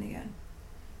pagan again.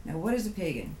 Now, what is a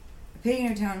pagan? A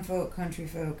pagan are town folk, country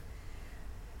folk.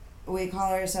 We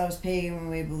call ourselves pagan when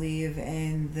we believe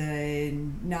in the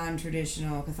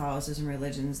non-traditional Catholicism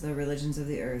religions, the religions of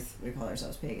the earth. We call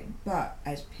ourselves pagan. But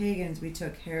as pagans, we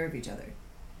took care of each other.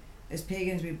 As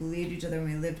pagans, we believed each other and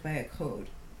we lived by a code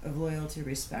of loyalty,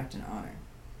 respect, and honor.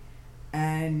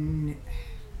 And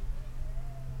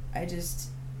I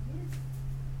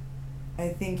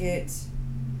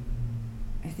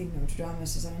think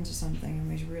Nostradamus is onto something, and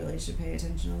we really should pay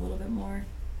attention a little bit more.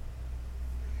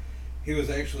 He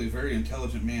was actually a very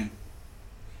intelligent man.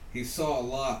 He saw a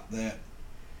lot that.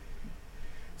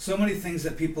 So many things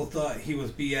that people thought he was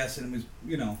BS and was,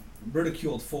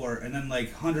 ridiculed for, and then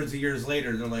like hundreds of years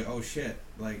later, they're like, oh shit,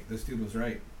 like this dude was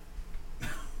right. I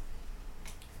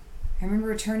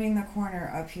remember turning the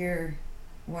corner up here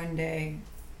one day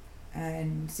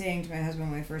and saying to my husband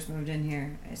when we first moved in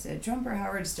here, I said, Trump or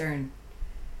Howard Stern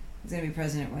is going to be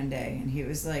president one day. And he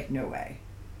was like, no way.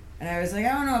 And I was like,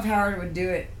 I don't know if Howard would do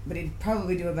it, but he'd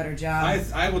probably do a better job.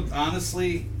 I would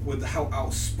honestly, with how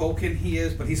outspoken he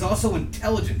is, but he's also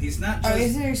intelligent. He's not just,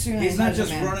 he's an extremely he's not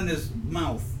just man. running his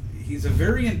mouth. He's a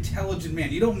very intelligent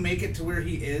man. You don't make it to where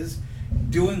he is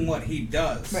doing what he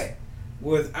does right.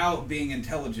 without being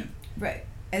intelligent. Right.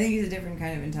 I think he's a different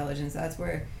kind of intelligence. That's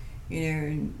where,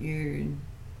 you're...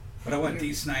 But I want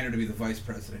Dee Snider to be the vice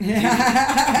president. He's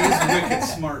wicked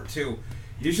smart, too.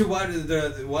 You should watch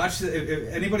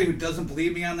if anybody who doesn't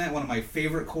believe me on that, one of my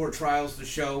favorite court trials to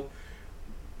show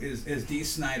is Dee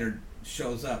Snider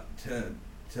shows up to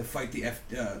fight the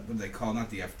what do they call, not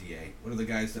the FDA, what are the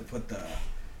guys that put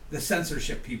the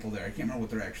censorship people there? I can't remember what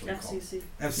they're actually FCC.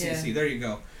 called. FCC, yeah. There you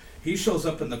go. He shows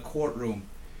up in the courtroom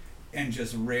and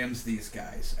just rams these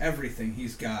guys. Everything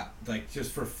he's got, like,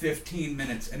 just for 15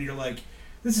 minutes, and you're like,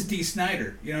 this is Dee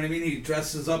Snider. You know what I mean? He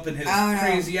dresses up in his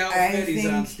crazy outfit. He's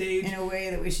on stage. In a way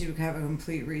that we should have a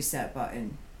complete reset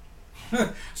button.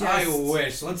 I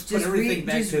wish. Let's put everything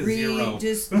back to zero.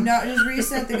 Just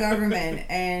reset the government,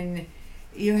 and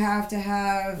you have to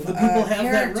have a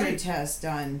character test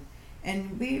done.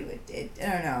 And I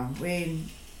don't know.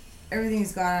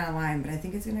 Everything's gone out of line, but I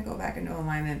think it's going to go back into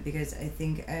alignment because I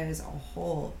think as a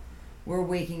whole, we're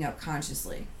waking up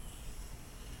consciously.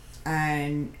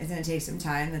 And it's going to take some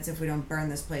time. That's if we don't burn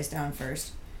this place down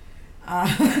first.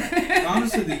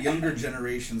 Honestly, the younger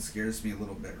generation scares me a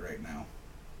little bit right now.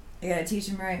 You got to teach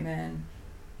them right, man.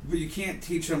 But you can't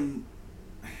teach them...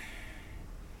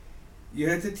 You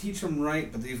have to teach them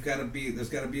right, but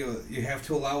you have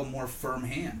to allow a more firm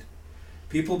hand.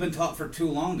 People have been taught for too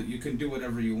long that you can do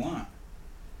whatever you want.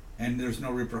 And there's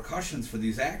no repercussions for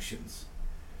these actions.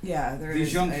 Yeah,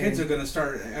 these young kids are going to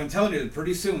start. I'm telling you,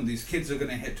 pretty soon these kids are going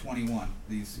to hit 21.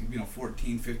 These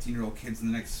 14, 15-year-old kids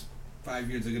in the next 5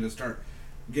 years are going to start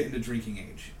getting to drinking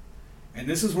age, and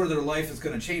this is where their life is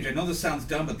going to change. I know this sounds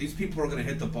dumb, but these people are going to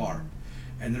hit the bar,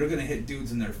 and they're going to hit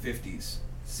dudes in their 50s,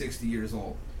 60 years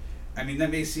old. I mean,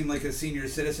 that may seem like a senior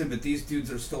citizen, but these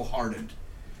dudes are still hardened,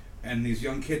 and these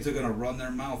young kids are going to run their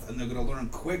mouth, and they're going to learn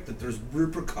quick that there's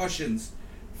repercussions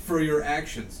for your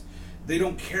actions. They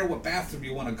don't care what bathroom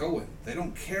you want to go in. They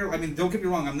don't care. I mean, don't get me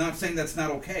wrong. I'm not saying that's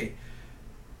not okay.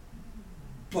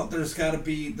 But there's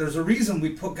a reason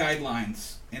we put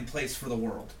guidelines in place for the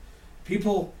world.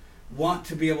 People want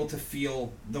to be able to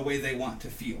feel the way they want to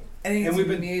feel. I think And it's we've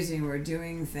been- amusing. We're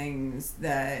doing things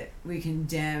that we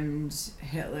condemned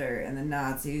Hitler and the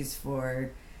Nazis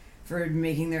for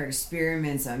making their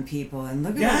experiments on people, and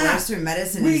look at what Yeah. Western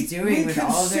medicine is doing with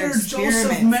all their consider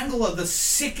experiments. Joseph Mengele the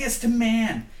sickest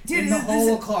man Dude, in the this-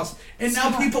 Holocaust, and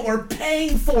now so- people are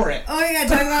paying for it. Oh my god,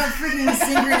 talk about freaking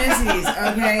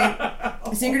synchronicities, okay?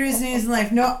 Synchronicities in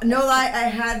life. No lie, I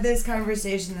had this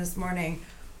conversation this morning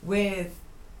with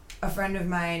a friend of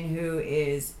mine who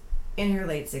is in her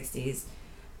late 60s,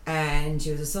 and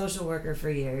she was a social worker for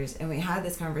years, and we had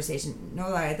this conversation, no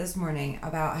lie, this morning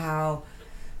about how,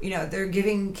 they're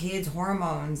giving kids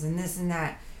hormones and this and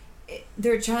that.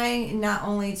 They're trying not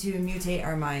only to mutate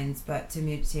our minds, but to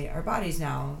mutate our bodies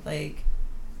now. Like,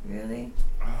 really?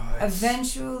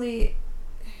 Eventually,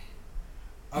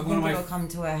 I think it'll come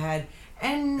to a head.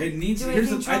 And It needs. do I Here's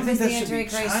think I Trump think is that the should be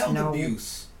Antichrist? child No.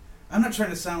 abuse. I'm not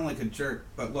trying to sound like a jerk,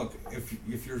 but look,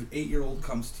 if your 8-year-old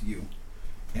comes to you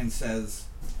and says,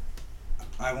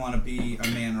 "I want to be a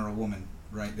man or a woman,"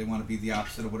 right? They want to be the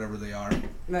opposite of whatever they are.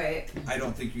 Right. I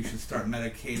don't think you should start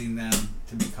medicating them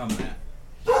to become that.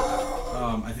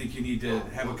 I think you need to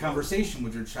have a conversation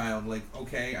with your child. Like,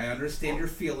 okay, I understand your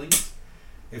feelings.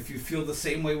 If you feel the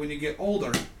same way when you get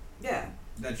older, Yeah.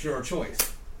 that's your choice.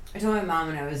 I told my mom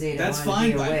when I was 8 That's I wanted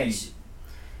fine to be by a me. witch.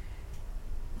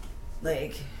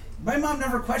 Like, My mom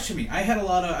never questioned me. I had a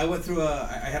lot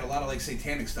of like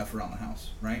satanic stuff around the house,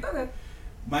 right? okay.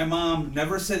 My mom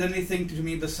never said anything to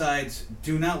me besides,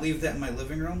 "Do not leave that in my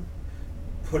living room.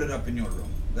 Put it up in your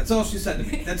room." That's all she said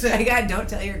to me. That's it. Don't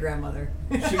tell your grandmother.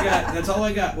 That's all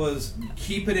I got was,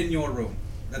 "Keep it in your room."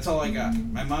 That's all I got.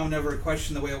 My mom never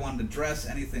questioned the way I wanted to dress,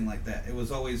 anything like that. It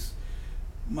was always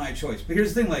my choice. But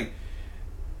here's the thing, like,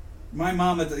 my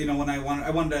mom, when I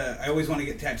always wanted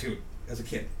to get tattooed as a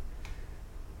kid.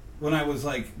 When I was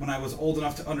old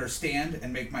enough to understand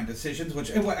and make my decisions,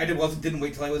 which I didn't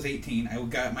wait till I was 18. I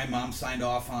got my mom signed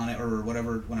off on it or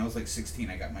whatever. When I was like 16,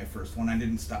 I got my first one. I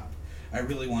didn't stop. I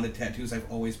really wanted tattoos. I've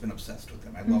always been obsessed with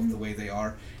them. I love the way they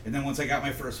are. And then once I got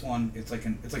my first one, it's like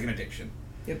an addiction.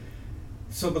 Yep.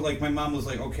 So, but like my mom was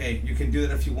like, okay, you can do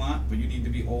that if you want, but you need to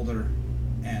be older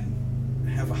and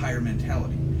have a higher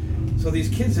mentality. So these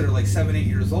kids that are like 7, 8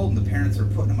 years old and the parents are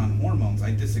putting them on hormones,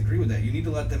 I disagree with that. You need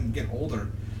to let them get older.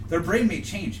 Their brain may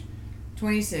change.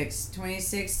 26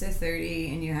 to 30,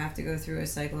 and you have to go through a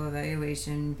cycle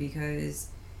evaluation because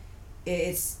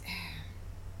there's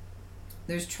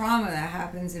trauma that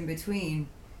happens in between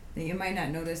that you might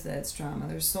not notice that it's trauma.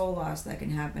 There's soul loss that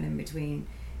can happen in between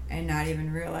and not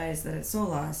even realize that it's soul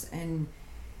loss. And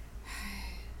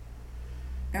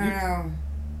I don't know.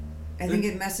 I think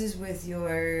it messes with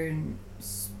your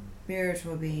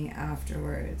spiritual being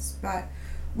afterwards. But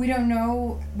we don't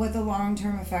know what the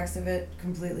long-term effects of it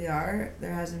completely are.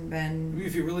 There hasn't been...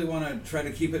 If you really want to try to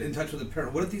keep it in touch with the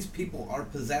parent, what if these people are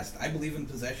possessed? I believe in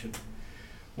possession.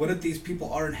 What if these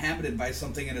people are inhabited by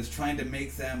something and it's trying to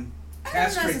make them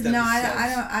castrate themselves? No,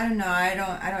 I don't know. I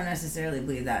don't necessarily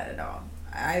believe that at all.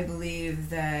 I believe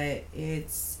that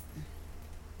it's...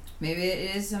 Maybe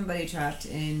it is somebody trapped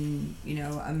in,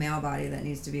 a male body that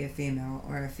needs to be a female,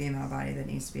 or a female body that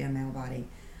needs to be a male body.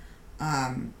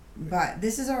 But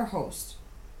this is our host.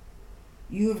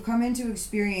 You have come in to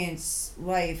experience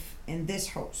life in this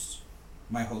host.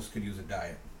 My host could use a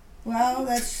diet. Well,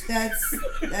 that's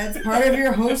part of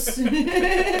your host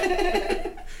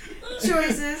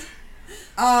choices.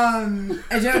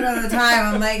 I joke all the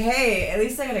time. I'm like, hey, at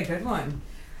least I got a good one.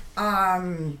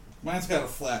 Mine's got a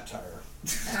flat tire.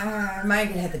 Mine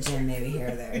could hit the gym maybe here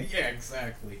or there. Yeah,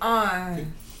 exactly. Could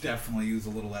Definitely use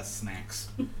a little less snacks.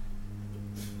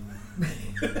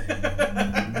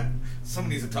 Someone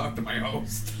needs to talk to my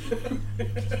host.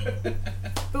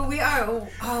 But we are.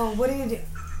 Oh, what do you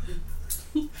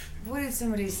do? What did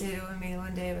somebody say to me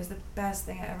one day? It was the best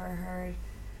thing I ever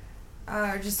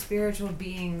heard. Just spiritual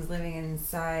beings living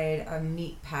inside a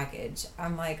meat package.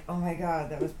 I'm like, oh my god,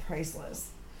 that was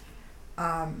priceless.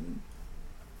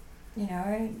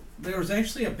 There was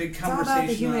actually a big It's all conversation. about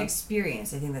the human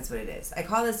experience. I think that's what it is. I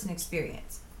call this an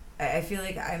experience. I feel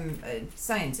like I'm a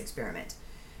science experiment,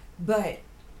 but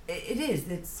it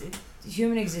is.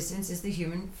 Human existence is the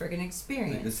human friggin'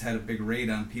 experience. They just had a big raid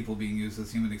on people being used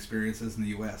as human experiences in the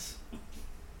U.S.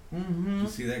 Mm-hmm. Did you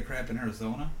see that crap in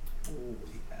Arizona?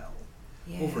 Holy hell.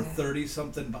 Yeah. Over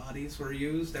 30-something bodies were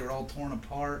used. They were all torn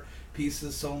apart,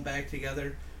 pieces sewn back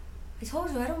together. I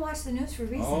told you, I don't watch the news for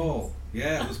reasons. Oh,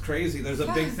 yeah, it was crazy. There's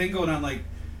a big thing going on, like,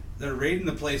 They're raiding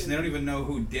the place and they don't even know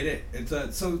who did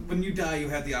it. So when you die, you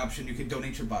have the option you can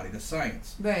donate your body to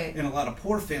science. Right. And a lot of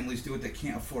poor families do it that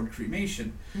can't afford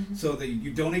cremation. Mm-hmm. So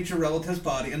you donate your relative's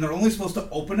body, and they're only supposed to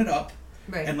open it up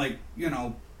Right. and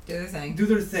do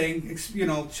their thing.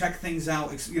 check things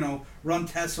out, run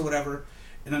tests or whatever,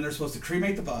 and then they're supposed to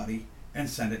cremate the body and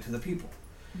send it to the people.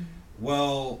 Mm-hmm.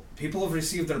 Well, people have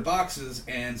received their boxes,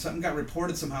 and something got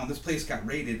reported somehow, and this place got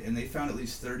raided, and they found at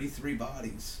least 33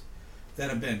 bodies that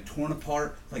have been torn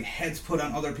apart, like heads put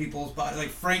on other people's bodies, like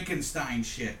Frankenstein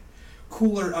shit.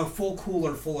 A full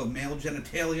cooler full of male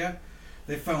genitalia.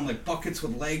 They found like buckets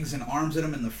with legs and arms in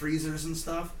them in the freezers and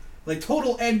stuff. Like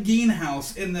total Ed Gein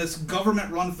house in this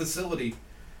government-run facility.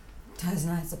 Does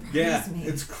not surprise me.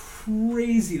 It's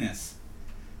craziness.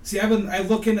 See, I've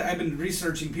been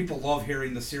researching. People love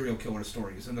hearing the serial killer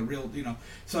stories and the real,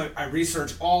 So I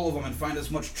research all of them and find as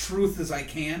much truth as I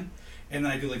can, and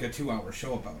then I do like a 2-hour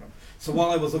show about them. So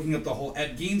while I was looking at the whole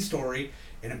Ed Gein story,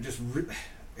 and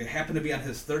it happened to be on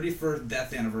his 31st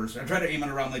death anniversary. I tried to aim it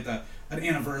around like an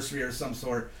anniversary or some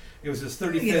sort. It was his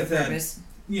 35th.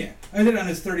 Yeah, I did it on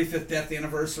his 35th death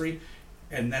anniversary,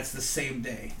 and that's the same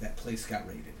day that place got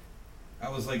raided. I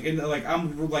was like,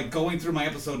 I'm like going through my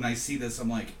episode and I see this. I'm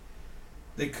like,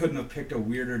 they couldn't have picked a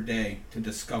weirder day to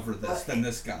discover this than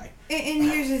this guy. And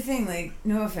here's the thing, like,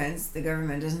 no offense, the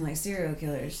government doesn't like serial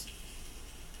killers,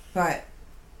 but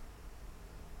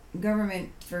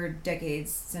government for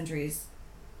decades, centuries,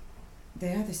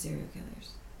 they are the serial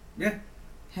killers. Yeah.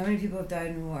 How many people have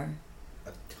died in war?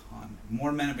 A ton.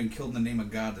 More men have been killed in the name of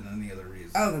God than any other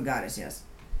reason. Oh, the goddess, yes.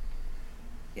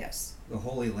 Yes. The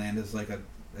Holy Land is like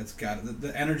it's got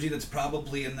the energy that's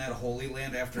probably in that Holy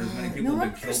Land after as many people have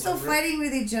been killed. They're still fighting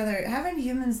with each other. Haven't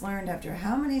humans learned after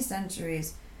how many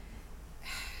centuries?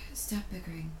 Stop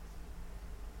bickering.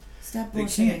 Stop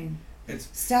bullshitting.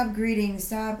 Stop greeting.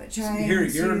 Stop trying.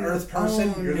 You're an Earth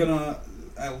person. You're gonna.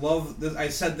 I love this. I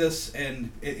said this,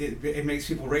 and it makes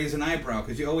people raise an eyebrow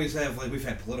because you always have we've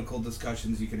had political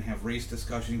discussions. You can have race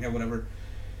discussion. You can have whatever.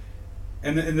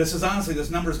 And this is honestly,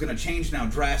 this number is going to change now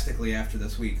drastically after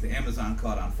this week. The Amazon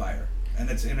caught on fire,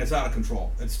 and it's out of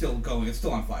control. It's still going. It's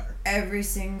still on fire. Every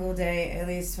single day, at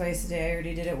least twice a day. I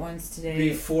already did it once today.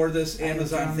 Before this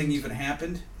Amazon thing even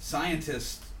happened,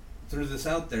 scientists threw this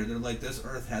out there. They're like, this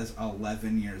Earth has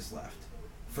 11 years left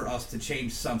for us to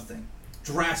change something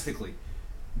drastically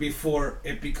before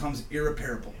it becomes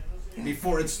irreparable.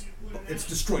 Before it's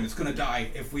destroyed. It's going to die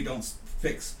if we don't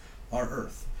fix our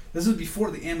Earth. This is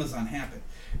before the Amazon happened.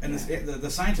 And the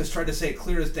scientists tried to say it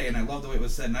clear as day, and I love the way it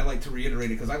was said, and I like to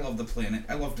reiterate it because I love the planet.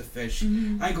 I love to fish.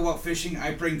 Mm-hmm. I go out fishing.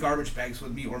 I bring garbage bags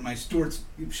with me or my Stewart's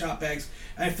shop bags,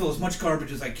 and I fill as much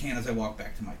garbage as I can as I walk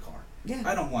back to my car. Yeah.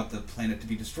 I don't want the planet to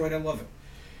be destroyed. I love it.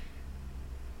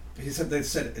 They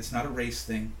said it's not a race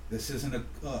thing. This isn't a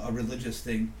religious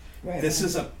thing. Right. This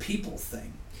is a people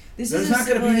thing. There's not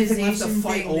going to be anything left to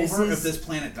fight over if this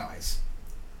planet dies.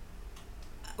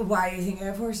 Why do you think I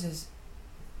have horses?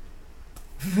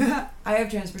 I have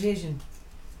transportation.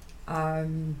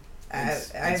 I've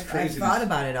thought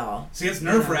about it all. See, it's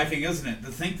nerve-wracking, isn't it?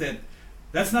 To think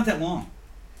that's not that long.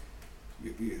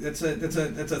 That's a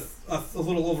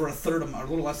little over a third of, or a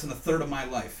little less than a third of my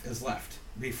life is left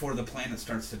before the planet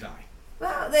starts to die.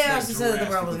 Well, they also said that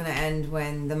the world was going to end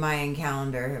when the Mayan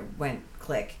calendar went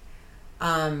click.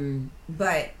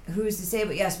 But who's to say?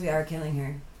 But yes, we are killing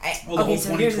her. The whole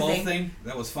 2012 thing,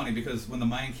 that was funny because when the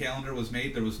Mayan calendar was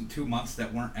made, there was 2 months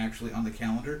that weren't actually on the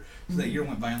calendar. So that year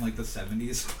went by in like the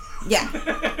 70s. Yeah.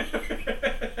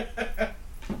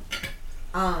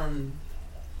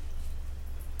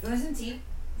 You want some tea?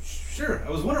 Sure. I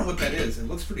was wondering what that is. It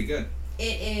looks pretty good.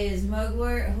 It is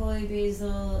mugwort, holy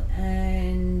basil,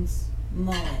 and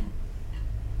mullein.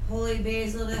 Holy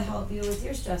basil to help you with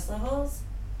your stress levels.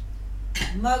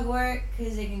 Mugwort,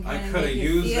 because it can kind of make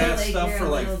you feel like you're a little I could have used that stuff for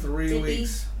like 3 dippy.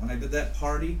 weeks. When I did that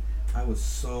party, I was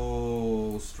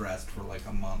so stressed for like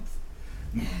a month.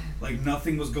 Like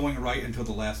nothing was going right until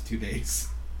the last 2 days.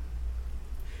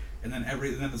 And then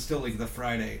it's still like the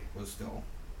Friday was still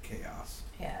chaos.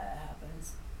 Yeah, that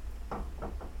happens.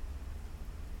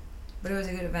 But it was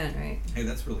a good event, right? Hey,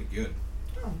 that's really good.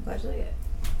 Oh, I'm glad you like it.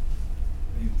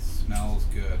 It smells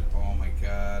good. Oh my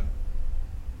god.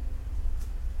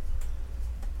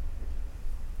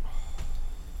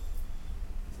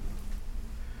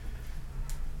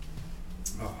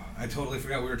 Oh, I totally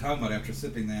forgot we were talking about after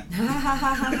sipping that.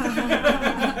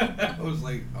 I was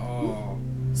like, oh.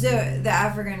 So the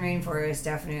African rainforest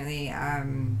definitely,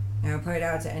 put it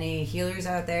out to any healers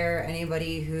out there,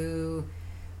 anybody who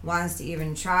wants to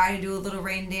even try to do a little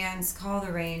rain dance, call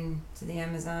the rain to the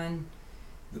Amazon.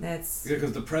 That's.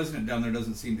 Because the president down there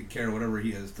doesn't seem to care, whatever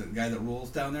he is. The guy that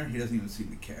rules down there, he doesn't even seem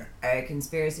to care.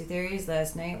 Conspiracy theories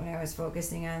last night when I was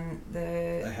focusing on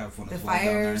I have one the as well down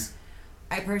there. fires.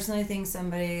 I personally think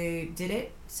somebody did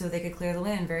it so they could clear the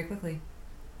land very quickly.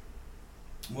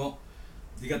 Well,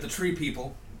 you got the tree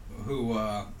people who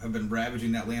have been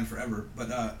ravaging that land forever,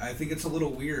 but I think it's a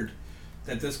little weird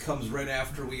that this comes right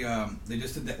after they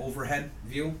just did the overhead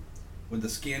view with the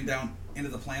scan down into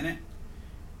the planet,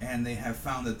 and they have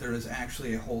found that there is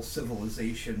actually a whole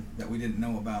civilization that we didn't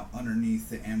know about underneath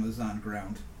the Amazon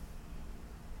ground.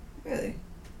 Really?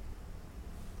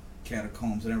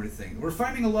 Catacombs and everything. We're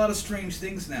finding a lot of strange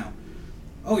things now.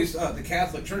 Oh, the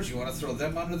Catholic Church, you want to throw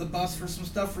them under the bus for some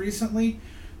stuff recently?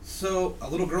 So, a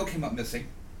little girl came up missing.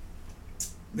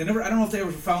 I don't know if they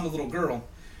ever found the little girl,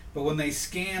 but when they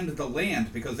scanned the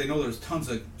land, because they know there's tons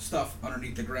of stuff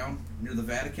underneath the ground near the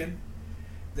Vatican,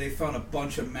 they found a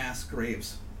bunch of mass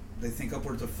graves. They think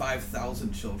upwards of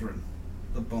 5,000 children,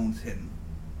 the bones hidden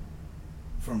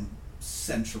from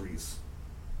centuries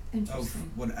of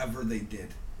whatever they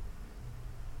did.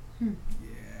 Yeah.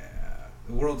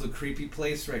 The world's a creepy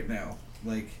place right now.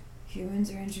 Like,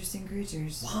 humans are interesting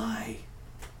creatures. why?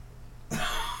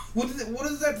 What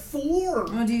is that for?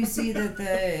 Well, do you see that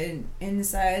the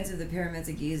insides of the pyramids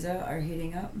of Giza are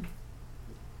heating up?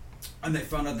 And they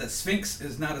found out that Sphinx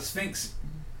is not a Sphinx.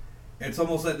 It's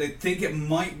almost like they think it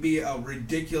might be a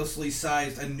ridiculously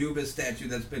sized Anubis statue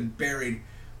that's been buried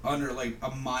under like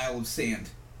a mile of sand.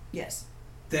 Yes.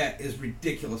 That is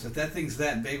ridiculous. If that thing's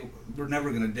that big, we're never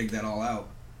going to dig that all out.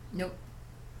 Nope.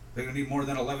 They're going to need more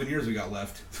than 11 years we got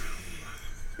left.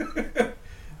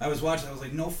 I was watching, I was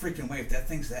like, no freaking way. If that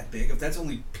thing's that big, if that's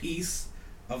only a piece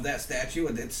of that statue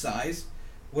at its size,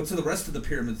 what's the rest of the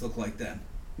pyramids look like then?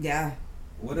 Yeah.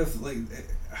 What if, like,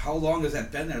 how long has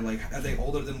that been there? Like, are they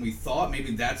older than we thought?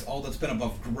 Maybe that's all that's been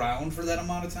above ground for that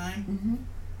amount of time? Mm-hmm.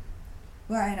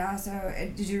 Well, and also,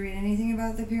 did you read anything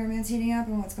about the pyramids heating up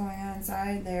and what's going on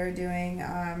inside? They're doing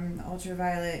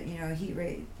ultraviolet, heat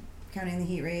rate, counting the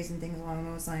heat rays and things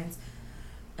along those lines.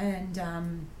 And,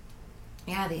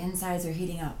 yeah, the insides are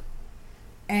heating up.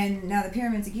 And now the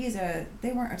pyramids of Giza,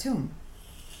 they weren't a tomb.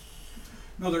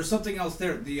 No, there's something else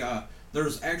there.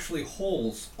 There's actually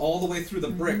holes all the way through the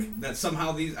brick that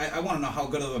somehow these... I want to know how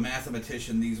good of a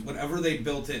mathematician these... Whatever they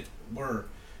built it were...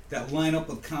 that line up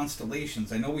with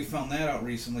constellations. I know we found that out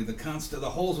recently. The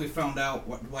holes we found out,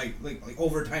 like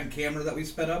overtime camera that we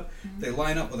sped up, they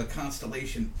line up with a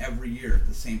constellation every year at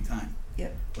the same time.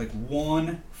 Yep. Like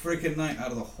one freaking night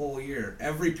out of the whole year.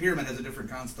 Every pyramid has a different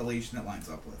constellation it lines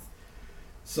up with.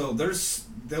 So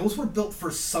those were built for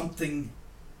something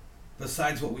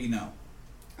besides what we know.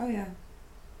 Oh yeah.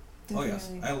 Definitely. Oh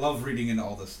yes, I love reading into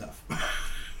all this stuff.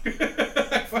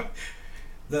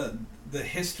 the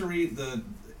history,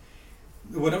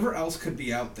 whatever else could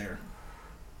be out there.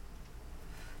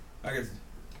 I don't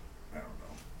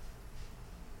know.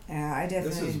 Yeah, I definitely...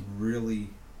 This is really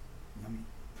yummy.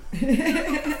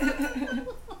 I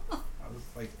was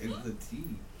like in the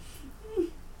tea.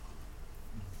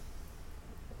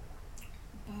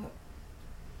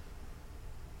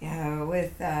 Yeah,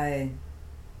 with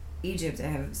Egypt, I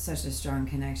have such a strong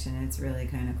connection. It's really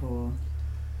kind of cool.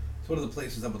 It's one of the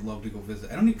places I would love to go visit.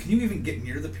 Can you even get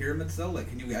near the pyramids though? Like,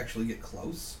 can you actually get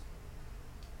close?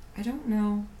 I don't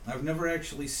know. I've never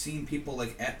actually seen people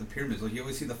like at the pyramids. Like, you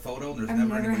always see the photo, and there's I've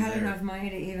never never anybody had there. enough money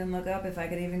to even look up if I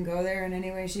could even go there in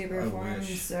any way, shape, or I form.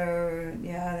 wish. So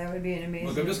yeah, that would be an amazing.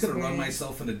 Look, I'm just gonna run experience.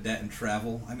 myself into debt and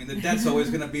travel. I mean, the debt's always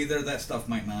gonna be there. That stuff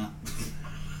might not.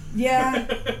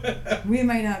 Yeah, we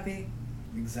might not be.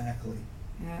 Exactly.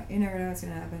 Yeah, you never know what's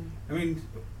gonna happen. I mean,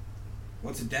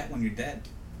 what's a debt when you're dead?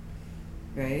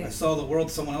 Right. I saw the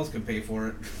world. Someone else can pay for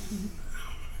it.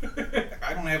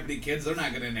 I don't have any kids. They're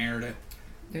not gonna inherit it.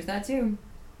 There's that too.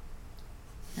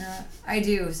 I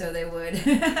do, so they would.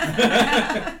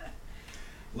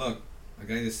 Look, like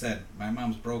I just said, my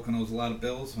mom's broke and owes a lot of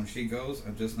bills. When she goes,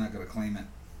 I'm just not gonna claim it.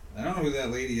 I don't know who that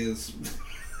lady is.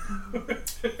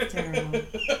 Terrible.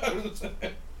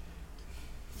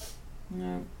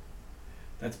 No.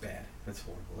 That's bad. That's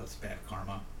horrible. That's bad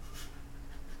karma.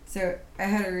 So I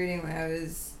had a reading when I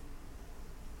was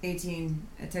 18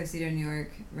 at Tuxedo, New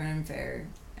York, Renham Fair,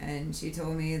 and she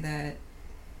told me that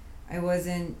I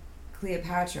wasn't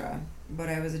Cleopatra, but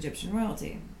I was Egyptian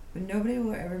royalty. But nobody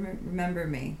will ever remember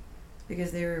me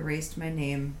because they erased my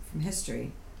name from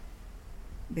history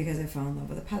because I fell in love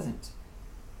with a peasant.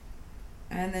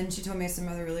 And then she told me some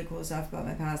other really cool stuff about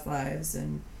my past lives,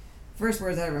 and first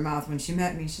words out of her mouth when she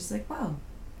met me, she's like, wow,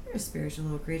 you're a spiritual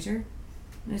little creature.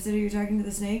 And I said, are you talking to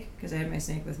the snake? Because I had my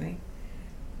snake with me.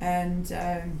 And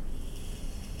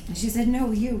she said,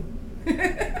 no, you. You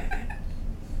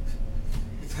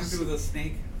talking with a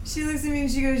snake? She looks at me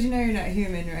and she goes, "You know you're not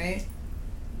human, right?"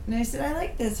 And I said, "I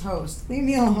like this host. Leave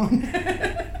me alone."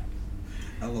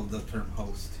 I love the term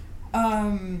host.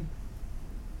 And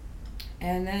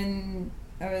then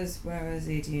when I was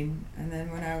 18, and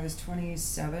then when I was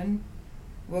 27,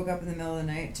 woke up in the middle of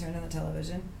the night, turned on the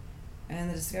television, and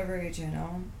the Discovery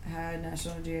Channel had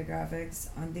National Geographic's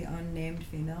on the unnamed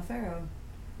female pharaoh.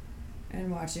 And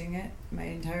watching it, my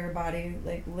entire body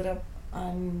like lit up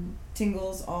on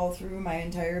tingles all through my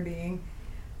entire being.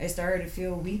 I started to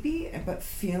feel weepy, but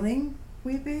feeling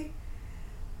weepy.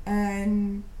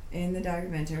 And in the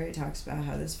documentary, it talks about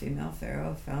how this female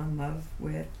pharaoh fell in love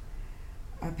with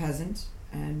a peasant,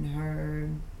 and her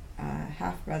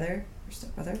half-brother, or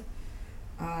stepbrother,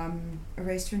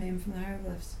 erased her name from the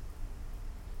hieroglyphs.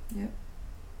 Yep.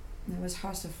 And it was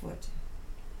Hasafut.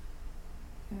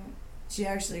 Yep. She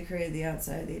actually created the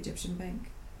outside of the Egyptian bank.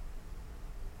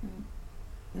 Yep.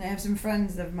 And I have some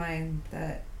friends of mine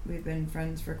that we've been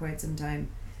friends for quite some time.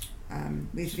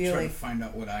 We Just feel trying like to find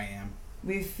out what I am.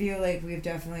 we feel like we've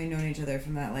definitely known each other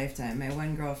from that lifetime. My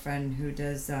one girlfriend who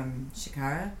does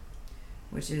shikara,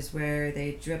 which is where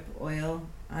they drip oil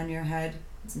on your head.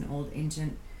 It's an old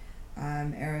ancient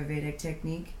Ayurvedic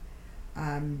technique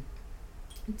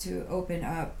to open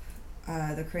up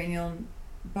the cranial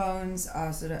bones,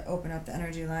 also to open up the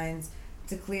energy lines,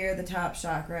 to clear the top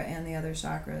chakra and the other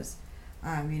chakras.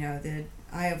 The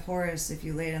eye of Horus, if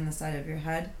you lay it on the side of your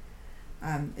head,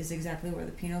 is exactly where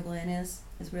the pineal gland is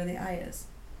where the eye is.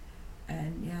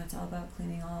 And yeah, it's all about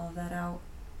cleaning all of that out.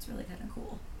 It's really kind of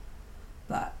cool.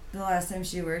 But the last time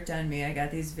she worked on me, I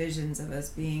got these visions of us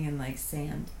being in like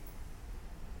sand.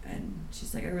 And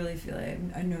she's like, "I really feel like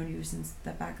I've known you since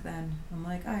that back then." I'm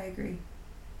like, "I agree."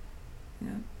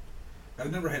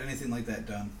 I've never had anything like that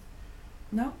done.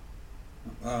 No?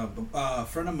 A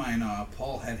friend of mine,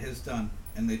 Paul, had his done,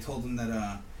 and they told him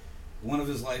that one of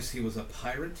his lives he was a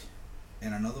pirate,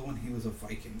 and another one he was a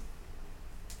Viking.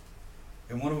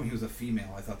 And one of them he was a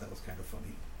female. I thought that was kind of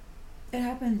funny. It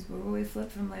happens. We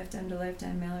flip from lifetime to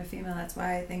lifetime, male or female. That's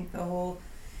why I think the whole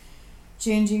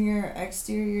changing your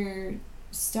exterior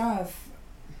stuff,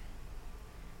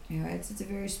 it's a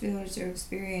very spiritual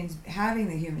experience, having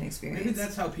the human experience. Maybe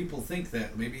that's how people think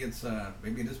that. Maybe it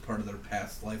is part of their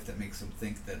past life that makes them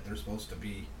think that they're supposed to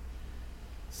be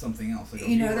something else. Like if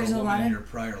you were there's a woman in of your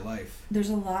prior life. There's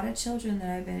a lot of children that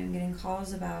I've been getting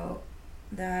calls about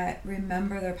that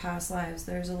remember their past lives.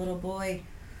 There's a little boy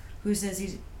who says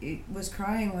he was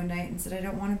crying one night and said, "I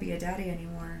don't want to be a daddy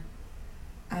anymore."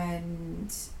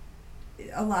 And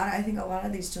I think a lot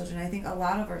of these children, I think a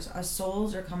lot of our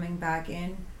souls are coming back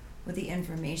in with the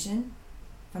information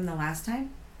from the last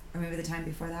time, or maybe the time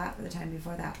before that, or the time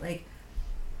before that. Like,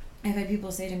 I've had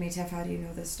people say to me, "Tef, how do you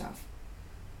know this stuff?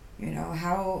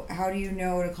 How do you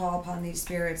know to call upon these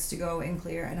spirits to go and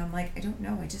clear?" And I'm like, "I don't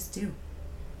know, I just do."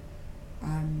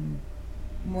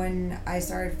 When I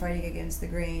started fighting against the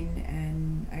grain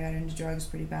and I got into drugs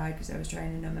pretty bad because I was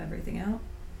trying to numb everything out,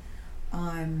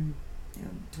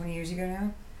 20 years ago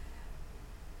now,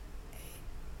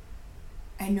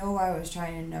 I know I was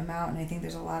trying to numb out, and I think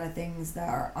there's a lot of things that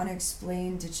are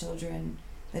unexplained to children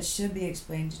that should be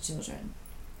explained to children.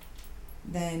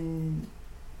 Then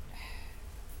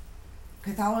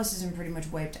Catholicism pretty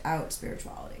much wiped out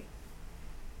spirituality.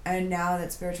 And now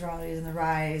that spirituality is on the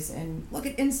rise, and look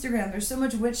at Instagram, there's so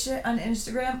much witch shit on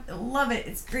Instagram. I love it,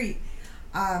 it's great.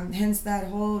 Hence that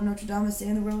whole Notre Dame is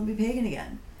saying the world will be pagan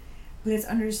again. But it's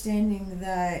understanding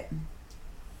that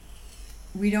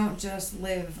we don't just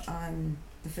live on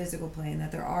the physical plane,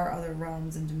 that there are other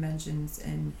realms and dimensions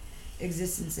and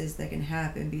existences that can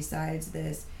happen besides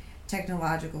this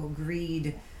technological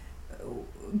greed.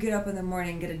 Get up in the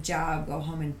morning, get a job, go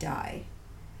home and die.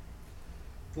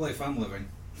 The life I'm living.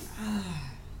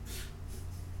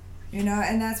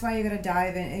 And that's why you gotta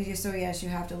dive in. So yes, you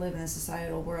have to live in a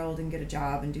societal world and get a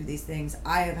job and do these things.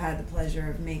 I have had the pleasure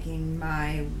of making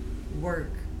my work,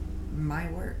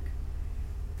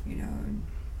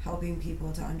 helping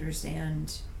people to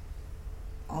understand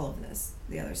all of this,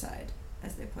 the other side,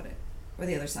 as they put it, or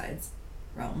the other sides,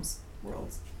 realms,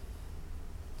 worlds.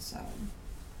 So,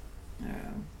 I don't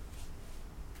know.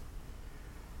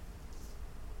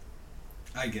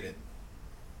 I get it.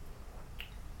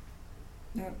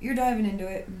 No, you're diving into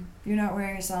it. You're not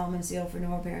wearing a Solomon seal for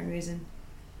no apparent reason.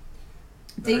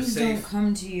 Things don't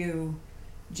come to you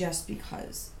just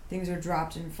because. Things are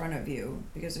dropped in front of you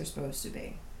because they're supposed to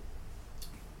be.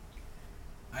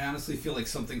 I honestly feel like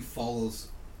something follows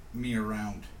me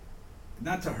around.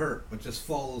 Not to hurt, but just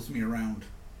follows me around.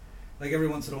 Like every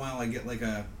once in a while I get like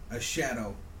a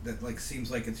shadow that like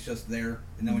seems like it's just there,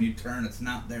 and then when you turn, it's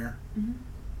not there. Mm-hmm.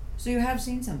 So you have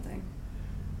seen something.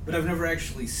 But I've never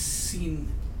actually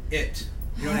seen it.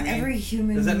 You know what I mean? Every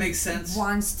human Does that make sense?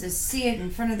 wants to see it in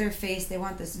front of their face. They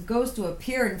want this ghost to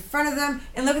appear in front of them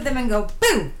and look at them and go,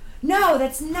 boo! No,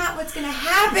 that's not what's going to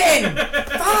happen!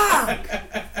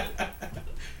 Fuck!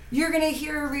 You're going to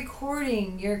hear a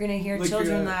recording. You're going to hear like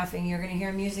children laughing. You're going to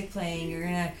hear music playing. You're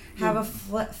going to have a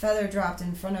feather dropped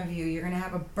in front of you. You're going to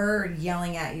have a bird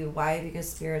yelling at you. Why? Because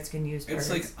spirits can use birds. It's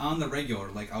like on the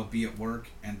regular. Like I'll be at work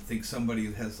and think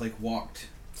somebody has like walked.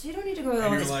 So you don't need to go to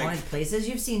all these haunted places.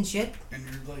 You've seen shit. And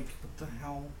you're like, what the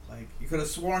hell? Like you could have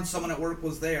sworn someone at work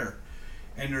was there.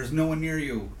 And there's no one near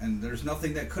you. And there's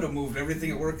nothing that could have moved.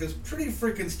 Everything at work is pretty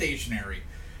freaking stationary.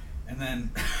 And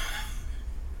then...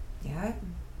 yeah.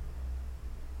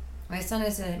 My son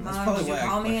has said, Mom, did you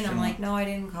call me? And I'm like, no, I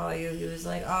didn't call you. He was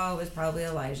like, oh, it was probably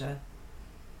Elijah,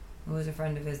 who was a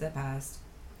friend of his that passed.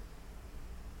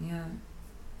 Yeah.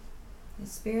 The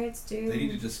spirits do. They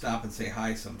need to just stop and say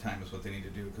hi sometime is what they need to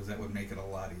do, because that would make it a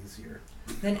lot easier.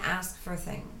 Then ask for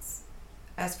things.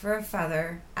 Ask for a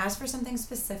feather. Ask for something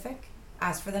specific.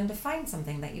 Ask for them to find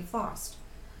something that you've lost.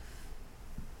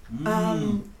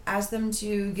 Ask them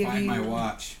to give Find you... my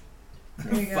watch.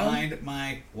 There you go. Find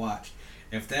my watch.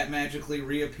 If that magically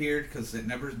reappeared, because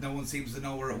no one seems to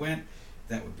know where it went,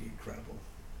 that would be incredible.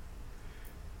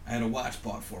 I had a watch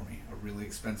bought for me, a really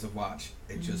expensive watch.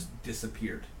 It just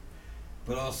disappeared.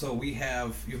 But also,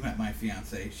 you've met my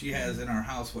fiance. She has in our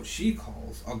house what she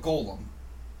calls a golem.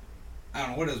 I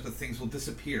don't know what it is, but things will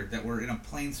disappear that were in a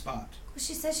plain spot. Well,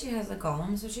 she says she has a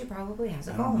golem, so she probably has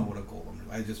a golem. I don't know what a golem is.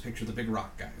 I just picture the big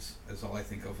rock guys. That's all I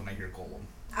think of when I hear golem.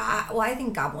 Well, I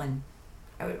think goblin.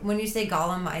 When you say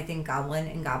golem, I think goblin,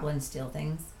 and goblins steal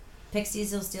things.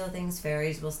 Pixies will steal things.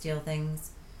 Fairies will steal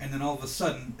things. And then all of a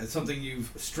sudden, it's something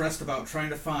you've stressed about trying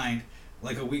to find,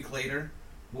 like a week later,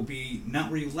 will be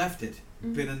not where you left it,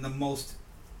 but in the most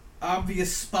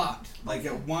obvious spot. Like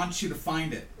it wants you to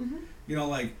find it. Mm-hmm. You know,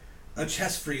 like a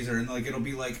chest freezer, and like it'll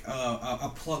be like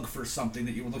a plug for something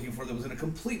that you were looking for that was in a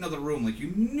complete another room. Like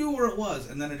you knew where it was,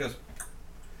 and then it just...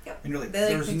 Yep. And you're like,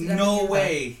 there's no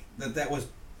way that was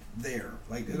there.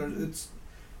 Like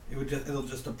it'll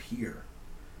just appear.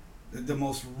 The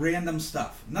most random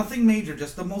stuff. Nothing major,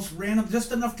 just the most random,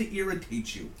 just enough to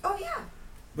irritate you. Oh yeah.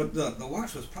 But the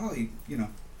watch was probably, $400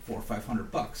 or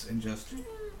 $500 and just...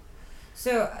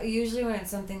 So usually when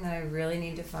it's something that I really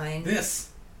need to find... This!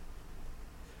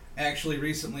 Actually,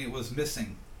 recently it was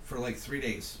missing for like 3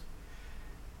 days.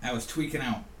 I was tweaking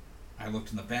out. I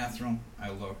looked in the bathroom. I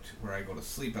looked where I go to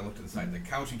sleep. I looked inside the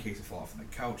couch in case it fell off on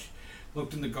the couch.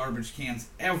 Looked in the garbage cans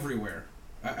everywhere.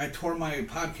 I tore my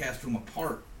podcast room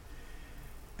apart.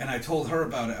 And I told her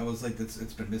about it. I was like, it's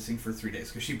been missing for 3 days.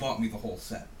 Because she bought me the whole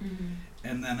set. Mm-hmm.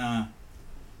 And then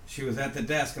she was at the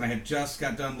desk. And I had just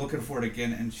got done looking for it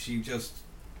again. And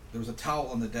there was a towel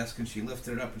on the desk. And she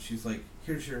lifted it up. And she's like,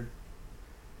 here's your...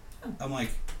 Oh. I'm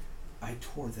like, I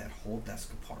tore that whole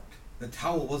desk apart. The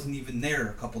towel wasn't even there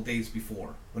a couple days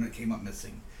before when it came up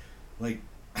missing. Like...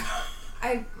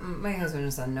 My husband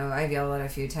and son know I've yelled at a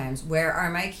few times, where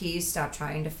are my keys? Stop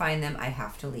trying to find them. I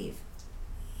have to leave.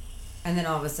 And then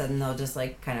all of a sudden they'll just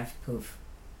like kind of poof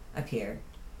appear.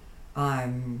 I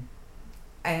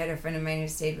had a friend of mine who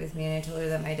stayed with me, and I told her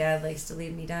that my dad likes to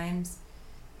leave me dimes.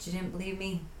 She didn't believe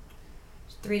me.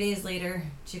 3 days later,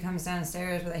 she comes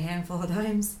downstairs with a handful of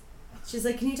dimes. She's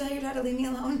like, can you tell your dad to leave me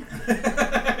alone?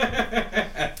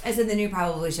 I said, then you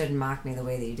probably shouldn't mock me the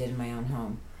way that you did in my own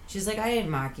home. She's like, I didn't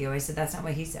mock you. I said, that's not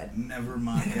what he said. Never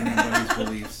mock anybody's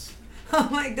beliefs. I'm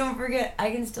like, don't forget,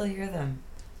 I can still hear them.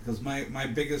 Because my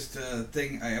biggest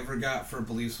thing I ever got for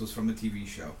beliefs was from the TV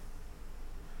show.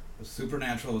 It was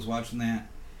Supernatural. I was watching that.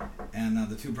 And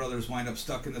the two brothers wind up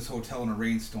stuck in this hotel in a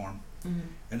rainstorm. Mm-hmm.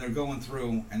 And they're going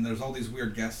through, and there's all these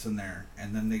weird guests in there.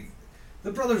 And then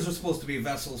the brothers are supposed to be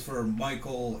vessels for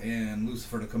Michael and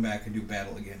Lucifer to come back and do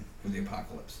battle again for the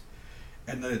apocalypse.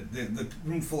 And the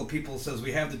room full of people says,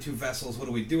 we have the two vessels, what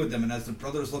do we do with them? And as the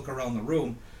brothers look around the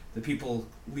room, the people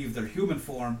leave their human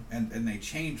form and they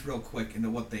change real quick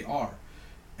into what they are.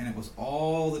 And it was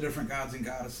all the different gods and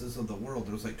goddesses of the world.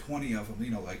 There was like 20 of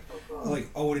them, like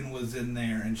Odin was in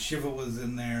there and Shiva was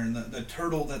in there and the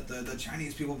turtle that the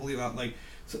Chinese people believe out. Like,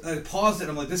 so I paused it,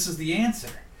 I'm like, this is the answer.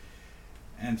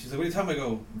 And she's like, what are you talking about? I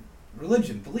go,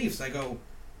 religion, beliefs. I go,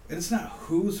 it's not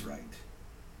who's right.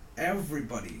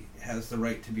 Everybody has the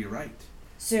right to be right.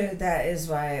 So that is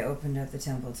why I opened up the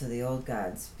temple to the old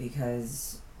gods,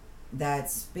 because that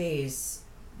space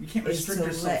you can't restrict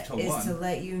yourself to one. Is to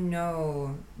let you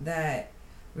know that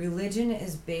religion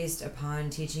is based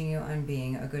upon teaching you on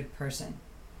being a good person.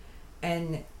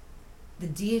 And the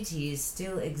deities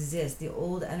still exist. The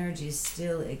old energies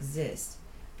still exist.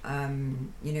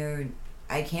 You know,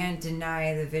 I can't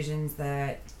deny the visions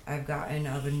that I've gotten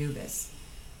of Anubis.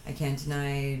 I can't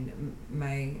deny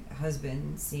my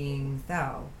husband seeing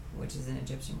Thou, which is an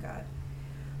Egyptian god.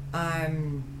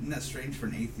 Isn't that strange for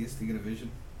an atheist to get a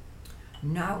vision?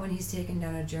 Not when he's taken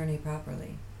down a journey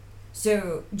properly.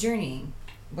 So, journeying,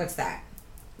 what's that?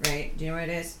 Right? Do you know what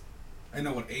it is? I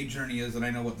know what A Journey is, and I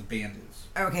know what the band is.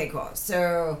 Okay, cool.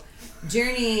 So,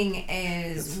 journeying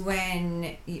is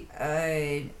when you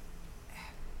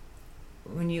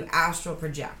astral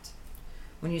project.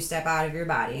 When you step out of your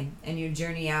body and you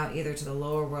journey out either to the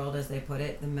lower world, as they put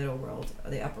it, the middle world, or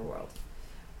the upper world,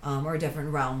 or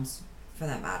different realms, for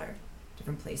that matter,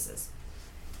 different places.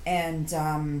 And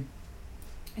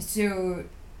so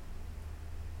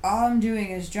all I'm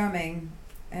doing is drumming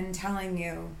and telling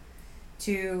you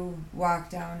to walk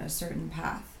down a certain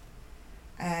path.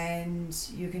 And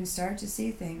you can start to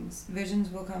see things. Visions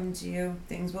will come to you.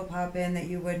 Things will pop in that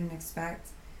you wouldn't expect.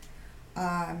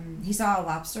 He saw a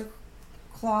lobster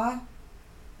claw.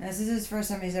 And this is his first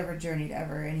time he's ever journeyed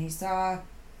ever. And he saw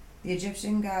the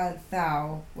Egyptian god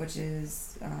Thou, which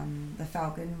is the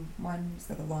falcon one. He's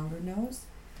got the longer nose.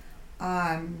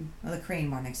 Well, the crane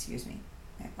one, excuse me.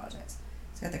 I apologize.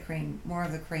 He's got the crane, more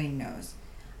of the crane nose.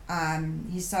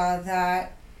 He saw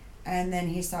that, and then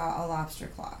he saw a lobster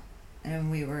claw.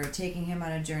 And we were taking him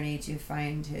on a journey to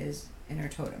find his inner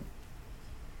totem.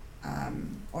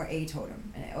 Or a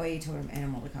totem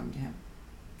animal to come to him.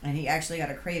 And he actually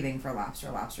got a craving for lobster.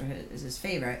 Lobster is his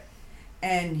favorite.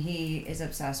 And he is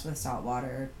obsessed with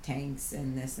saltwater tanks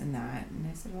and this and that. And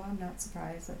I said, well, I'm not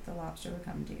surprised that the lobster would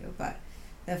come to you. But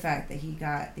the fact that he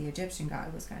got the Egyptian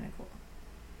god was kind of cool.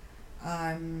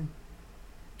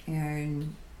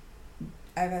 And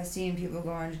I've seen people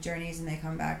go on journeys and they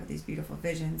come back with these beautiful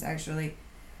visions. Actually,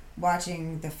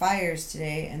 watching the fires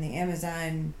today in the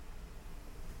Amazon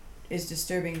is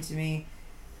disturbing to me.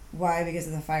 Why? Because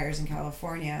of the fires in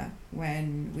California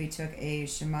when we took a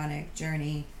shamanic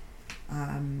journey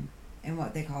in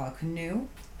what they call a canoe,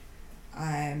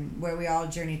 where we all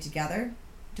journeyed together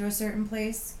to a certain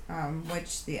place,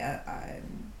 which the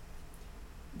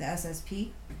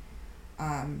SSP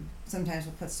sometimes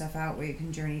will put stuff out where you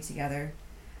can journey together.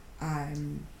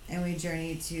 And we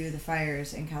journeyed to the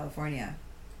fires in California.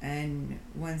 And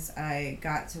once I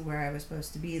got to where I was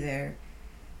supposed to be there,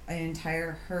 an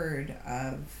entire herd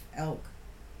of elk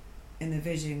in the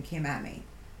vision came at me.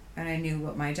 And I knew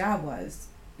what my job was,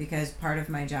 because part of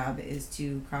my job is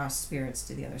to cross spirits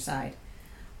to the other side,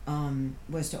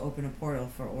 was to open a portal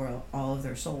for all of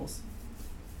their souls.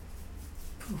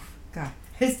 God,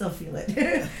 I still feel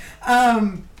it.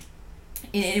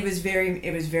 It was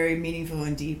very meaningful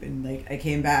and deep, and like I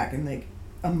came back and like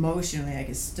emotionally I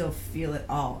could still feel it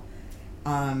all.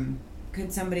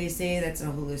 Could somebody say that's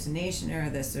a hallucination or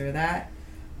this or that?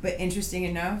 But interesting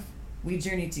enough, we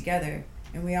journeyed together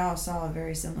and we all saw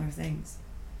very similar things.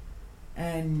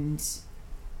 And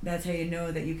that's how you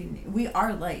know that we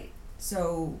are light.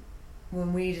 So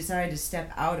when we decide to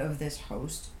step out of this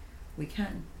host, we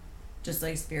can. Just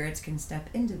like spirits can step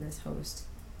into this host,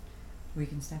 we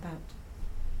can step out.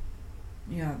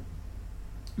 Yeah.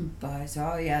 But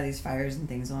so yeah, these fires and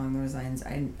things along those lines,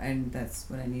 I that's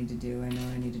what I need to do. I know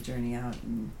I need to journey out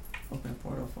and open a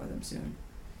portal for them soon.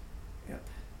 Yep.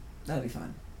 That'll be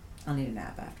fun. I'll need a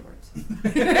nap afterwards.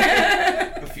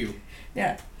 A few.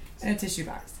 Yeah. And a tissue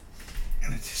box.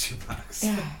 And a tissue box.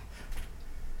 Yeah.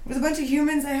 With a bunch of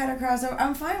humans I had to cross over.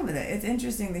 I'm fine with it. It's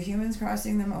interesting. The humans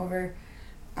crossing them over,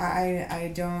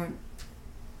 I don't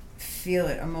feel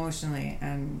it emotionally,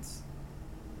 and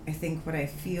I think what I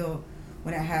feel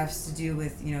when it has to do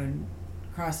with,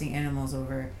 crossing animals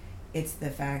over, it's the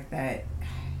fact that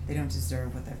they don't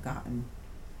deserve what they've gotten.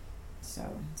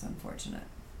 So it's unfortunate.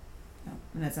 No,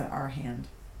 and that's at our hand.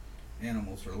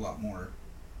 Animals are a lot more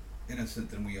innocent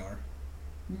than we are.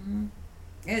 Mm-hmm.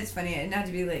 It's funny, not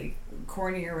to be like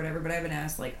corny or whatever, but I've been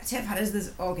asked like, Tiff, how does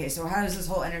this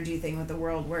whole energy thing with the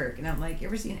world work? And I'm like, you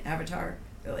ever seen Avatar?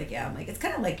 They're like, yeah. I'm like, it's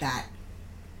kind of like that.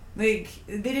 Like,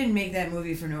 they didn't make that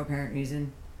movie for no apparent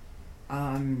reason.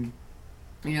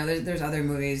 There's other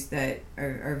movies that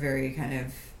are very kind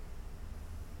of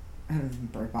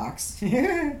Bird Box.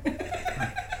 That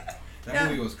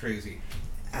movie was crazy.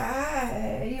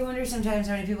 You wonder sometimes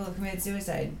how many people have committed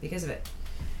suicide because of it.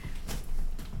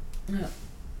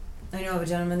 I know of a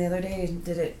gentleman the other day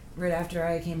did it right after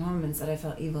I came home and said I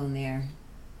felt evil in the air.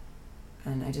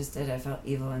 And I just did. I felt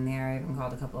evil in the air. I even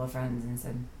called a couple of friends and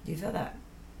said, do you feel that?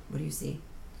 What do you see?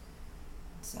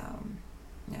 So,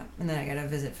 yeah. And then I got a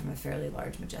visit from a fairly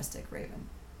large, majestic raven.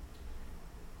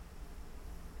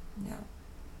 No.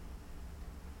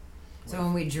 So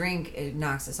when we drink, it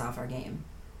knocks us off our game.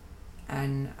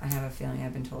 And I have a feeling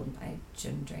I've been told I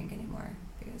shouldn't drink anymore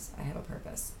because I have a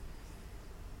purpose.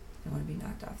 I don't want to be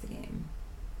knocked off the game.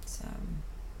 So,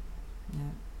 yeah.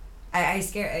 I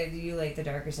scare you like the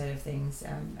darker side of things.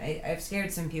 I've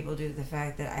scared some people due to the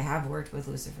fact that I have worked with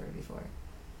Lucifer before.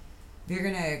 If you're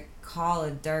gonna call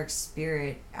a dark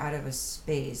spirit out of a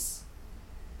space,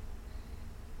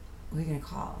 what are you gonna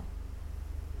call?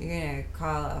 You're gonna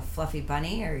call a fluffy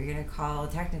bunny, or you're gonna call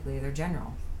technically their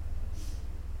general.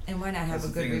 And why not have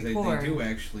That's a good the thing rapport? is they do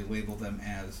actually label them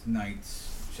as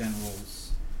knights,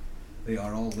 generals. They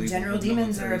are all labeled. General with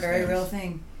demons are a military very real status.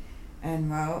 thing.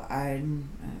 And well, I'm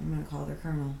gonna call their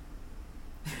colonel.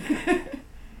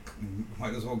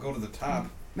 Might as well go to the top.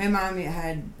 My mom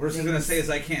had. Worst she's gonna say is,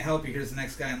 "I can't help you. Here's the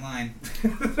next guy in line."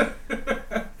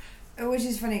 Which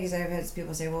is funny because I've had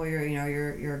people say, "Well,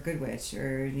 you're a good witch,"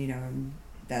 or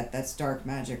that's dark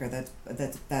magic, or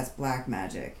that's black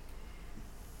magic.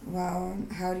 Well,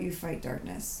 how do you fight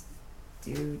darkness?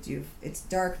 It's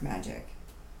dark magic.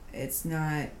 It's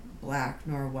not black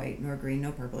nor white nor green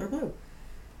nor purple or blue.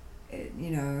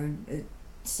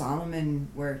 Solomon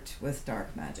worked with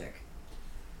dark magic.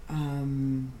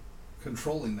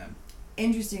 Controlling them.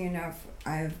 Interesting enough,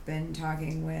 I've been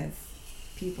talking with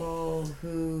people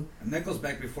who And that goes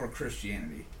back before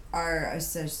Christianity. are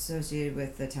associated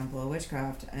with the Temple of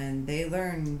Witchcraft, and they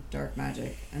learn dark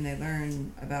magic, and they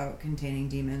learn about containing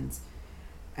demons,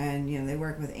 and they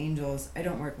work with angels. I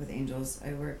don't work with angels.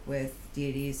 I work with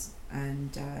deities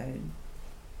and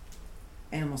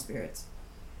animal spirits.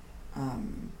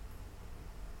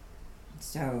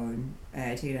 So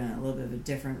I take it on a little bit of a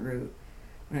different route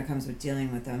when it comes with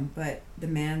dealing with them. But the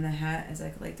man in the hat, as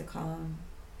I like to call him,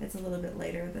 it's a little bit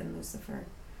later than Lucifer.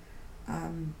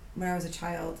 When I was a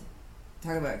child,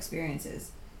 talk about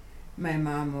experiences. My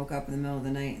mom woke up in the middle of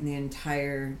the night and the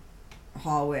entire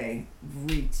hallway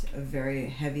reeked of very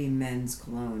heavy men's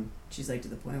cologne. She's like to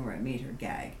the point where it made her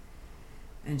gag.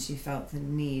 And she felt the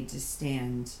need to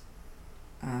stand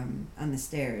on the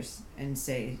stairs and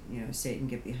say, Satan,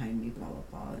 get behind me, blah, blah,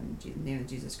 blah, in the name of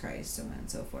Jesus Christ, so on and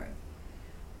so forth.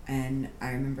 And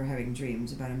I remember having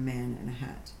dreams about a man in a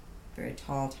hat, very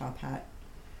tall top hat.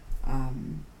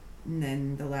 And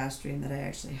then the last dream that I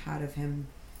actually had of him,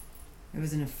 it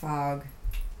was in a fog,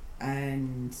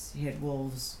 and he had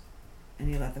wolves, and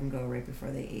he let them go right before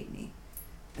they ate me.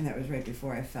 And that was right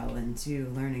before I fell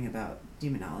into learning about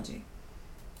demonology.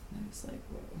 And I was like,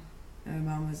 whoa. And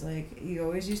my mom was like, you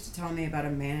always used to tell me about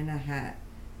a man in a hat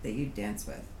that you'd dance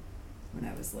with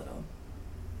when I was little.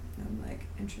 And I'm like,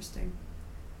 interesting.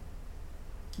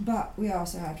 But we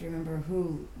also have to remember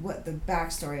what the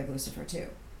backstory of Lucifer too.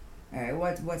 All right,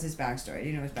 what's his backstory? Do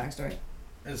you know his backstory?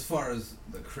 As far as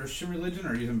the Christian religion,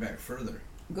 or even back further?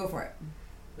 Go for it.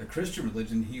 The Christian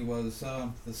religion, he was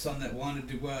the son that wanted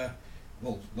to,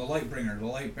 the light bringer, the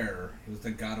light bearer. He was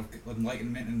the god of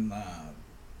enlightenment and,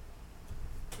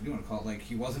 what do you want to call it? Like,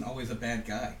 he wasn't always a bad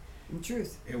guy. In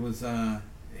truth. It was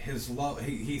his love.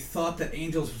 He thought that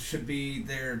angels should be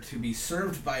there to be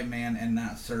served by man and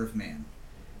not serve man.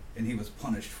 And he was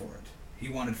punished for it. He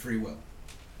wanted free will.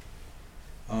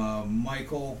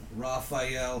 Michael,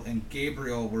 Raphael, and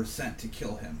Gabriel were sent to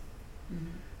kill him.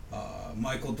 Mm-hmm.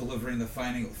 Michael delivering the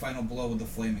final blow with the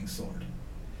flaming sword.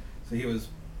 So he was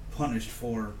punished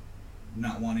for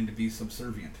not wanting to be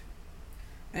subservient.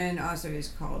 And also he's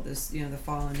called this, the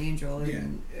fallen angel.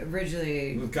 And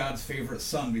originally... He was God's favorite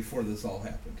son before this all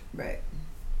happened. Right.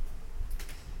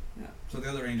 Yeah. So the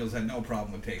other angels had no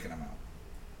problem with taking him out.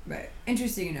 Right.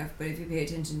 Interesting enough, but if you pay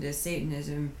attention to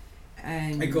Satanism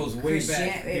and it goes way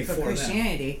back before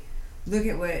Christianity, look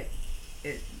at what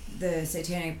the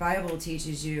Satanic Bible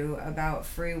teaches you about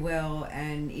free will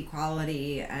and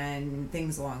equality and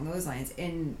things along those lines.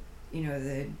 In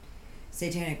the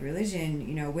Satanic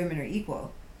religion, women are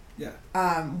equal. Yeah.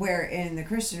 Where in the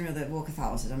Christian religion,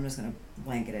 Catholicism, I'm just going to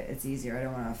blanket it. It's easier. I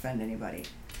don't want to offend anybody.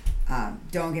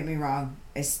 Don't get me wrong.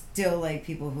 I still like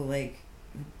people who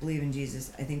believe in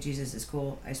Jesus. I think Jesus is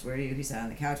cool. I swear to you, he sat on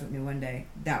the couch with me one day.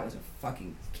 That was a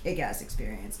fucking kick-ass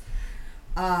experience.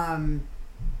 But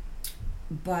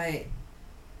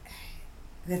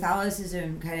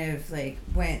Catholicism kind of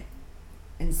went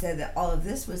and said that all of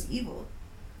this was evil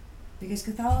because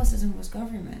Catholicism was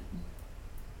government.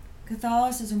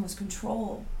 Catholicism was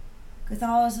control.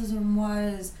 Catholicism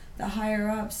was the higher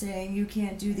up saying you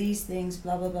can't do these things,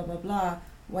 blah, blah, blah, blah, blah,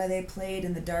 while they played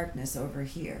in the darkness over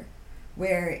here.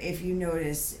 Where if you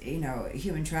notice,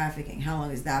 human trafficking, how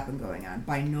long has that been going on?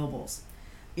 By nobles.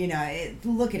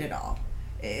 Look at it all.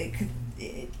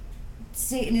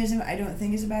 Satanism, I don't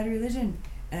think, is a bad religion.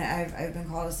 And I've been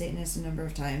called a Satanist a number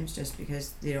of times just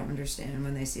because they don't understand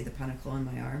when they see the pentacle on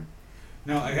my arm.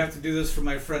 No, I have to do this for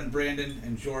my friend Brandon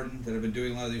and Jordan that have been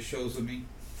doing a lot of these shows with me.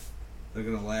 They're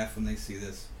going to laugh when they see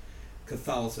this.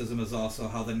 Catholicism is also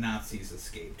how the Nazis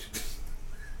escaped.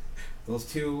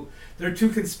 They're two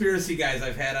conspiracy guys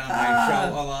I've had on my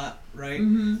show a lot, right?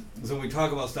 Mm-hmm. So we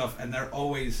talk about stuff, and they're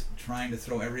always trying to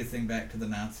throw everything back to the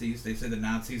Nazis. They say the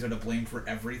Nazis are to blame for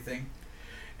everything.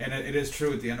 And it is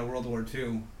true. At the end of World War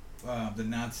II,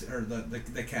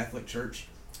 the Catholic Church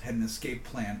had an escape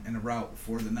plan and a route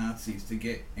for the Nazis to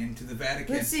get into the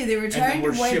Vatican. Let's see, they were trying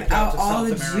to wipe out all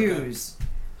the Jews.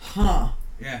 Huh.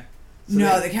 Yeah. So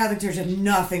no, the Catholic Church had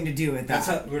nothing to do with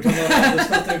that. We're talking about all the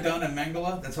stuff they've done in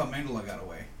Mengele. That's how Mengele got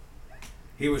away.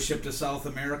 He was shipped to South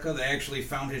America. They actually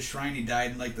found his shrine. He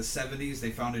died in like the 70s.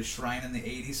 They found his shrine in the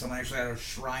 80s. Someone actually had a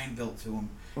shrine built to him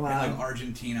in like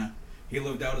Argentina. He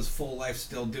lived out his full life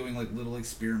still doing like little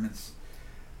experiments.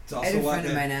 It's also I had a friend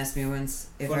of mine asked me once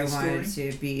if I wanted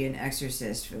story. to be an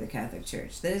exorcist for the Catholic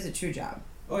Church. That is a true job.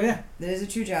 Oh yeah, that is a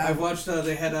true job. I've watched.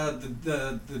 They had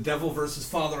the Devil versus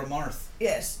Father Amarth.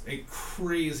 Yes, a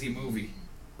crazy movie.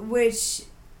 Which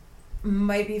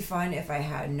might be fun if I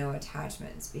had no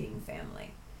attachments, being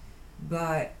family,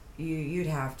 but you'd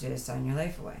have to sign your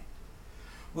life away.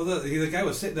 Well, the guy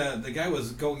was the guy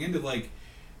was going into like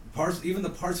parts, even the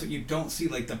parts that you don't see,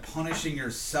 like the punishing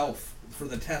yourself for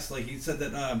the test. Like he said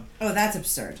that. Oh, that's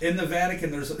absurd. In the Vatican,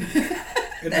 there's.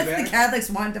 The Catholics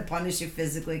want to punish you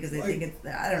physically because they think it's.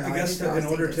 I don't know. I guess in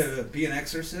order to be an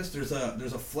exorcist, there's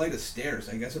a flight of stairs.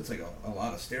 I guess it's like a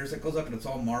lot of stairs that goes up, and it's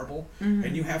all marble,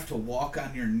 and you have to walk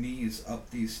on your knees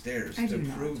up these stairs to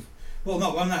prove. Not. Well,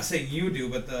 no, I'm not saying you do,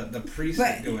 but the priests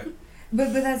do it.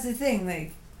 But that's the thing.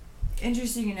 Like,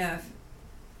 interesting enough.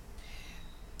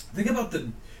 Think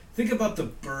about the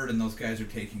burden those guys are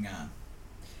taking on.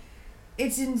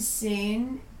 It's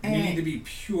insane. And you need to be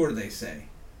pure, they say.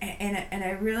 And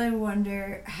I really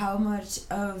wonder how much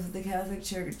of the Catholic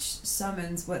Church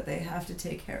summons what they have to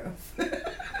take care of.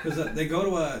 Because they go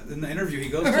to in the interview he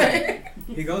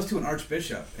goes to an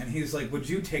archbishop and he's like, "Would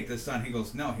you take this on?" He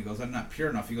goes, "No." He goes, "I'm not pure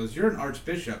enough." He goes, "You're an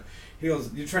archbishop." He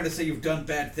goes, "You're trying to say you've done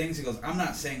bad things?" He goes, "I'm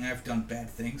not saying I've done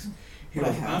bad things." He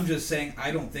goes, "I'm just saying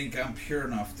I don't think I'm pure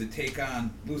enough to take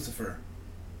on Lucifer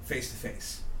face to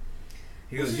face."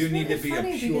 He goes, "You need to be a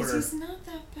pure." Because he's not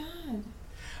that bad.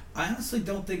 I honestly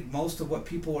don't think most of what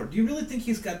people are. Do you really think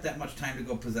he's got that much time to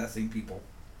go possessing people?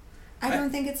 I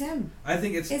don't think it's him. I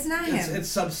think it's not him. It's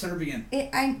subservient. I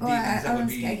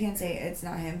can't say it's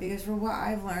not him because for what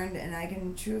I've learned, and I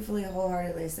can truthfully,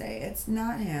 wholeheartedly say, it's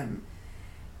not him.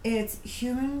 It's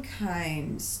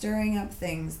humankind stirring up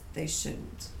things they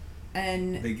shouldn't,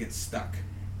 and they get stuck.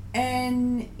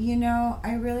 And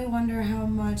I really wonder how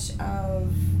much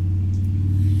of.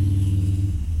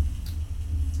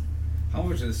 How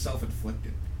much is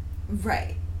self-inflicted?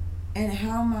 Right. And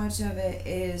how much of it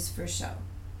is for show.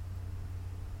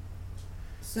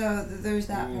 So there's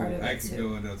that part of it, I could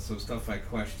go into some stuff I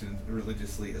question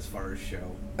religiously as far as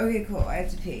show. Okay, cool. I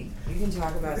have to pee. You can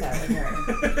talk about that with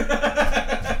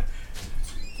her.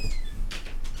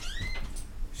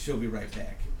 She'll be right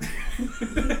back.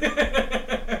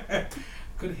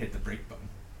 Could have hit the brake button.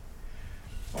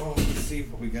 Oh, let's see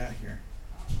what we got here.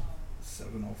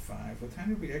 7:05. What time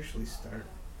did we actually start?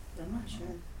 I'm not sure.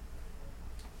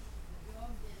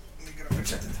 Let me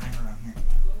check the timer on here.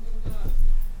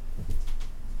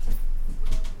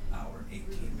 Hour and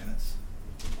 18 minutes.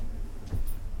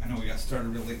 I know we got started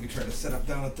real late. We tried to set up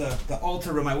down at the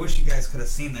altar room. I wish you guys could have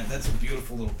seen that. That's a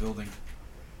beautiful little building.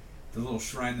 The little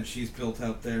shrine that she's built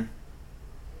out there.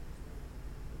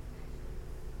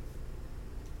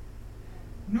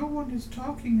 No one is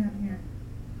talking out here.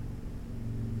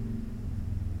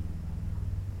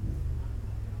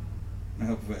 I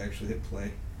hope if I actually hit play.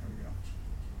 There we go.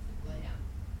 Lay down.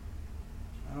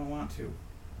 I don't want to.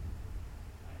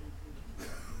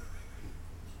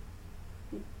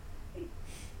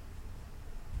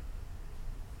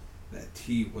 That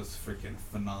tea was freaking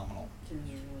phenomenal. It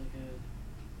was really good.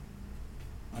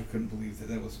 I couldn't believe that.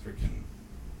 That was freaking.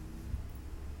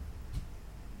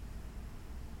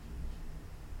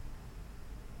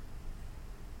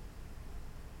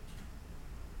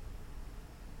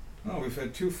 Oh, we've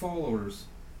had 2 followers.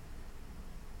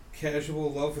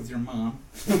 Casual Love with Your Mom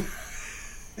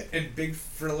and Big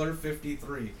Thriller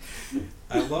 53.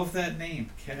 I love that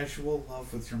name. Casual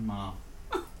Love with Your Mom.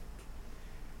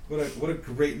 What a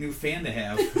great new fan to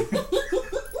have.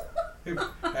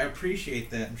 I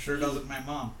appreciate that. I'm sure doesn't my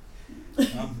mom.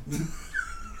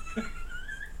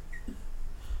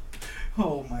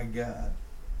 Oh my God.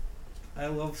 I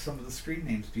love some of the screen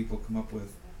names people come up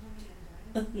with.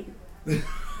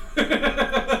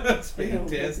 That's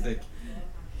fantastic.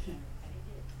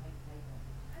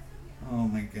 Oh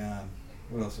my god.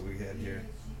 What else have we had here?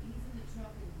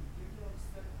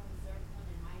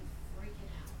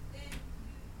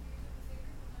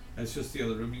 That's just the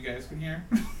other room you guys can hear.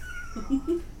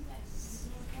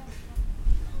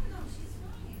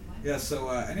 Yeah, so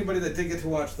anybody that did get to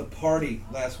watch the party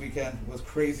last weekend was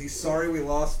crazy. Sorry we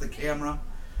lost the camera.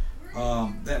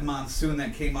 That monsoon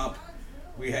that came up,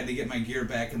 we had to get my gear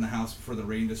back in the house before the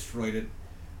rain destroyed it.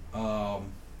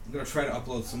 I'm going to try to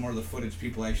upload some more of the footage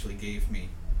people actually gave me.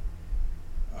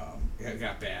 It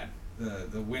got bad.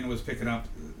 The wind was picking up.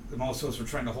 The most of us were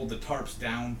trying to hold the tarps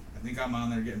down. I think I'm on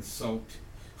there getting soaked.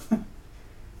 And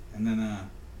then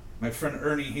my friend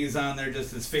Ernie, he's on there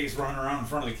just his face running around in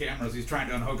front of the cameras. He's trying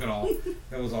to unhook it all.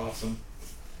 That was awesome.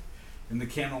 And the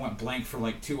camera went blank for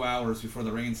like 2 hours before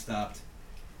the rain stopped.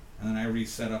 And then I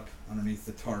reset up underneath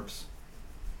the tarps.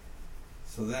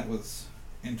 So that was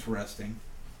interesting.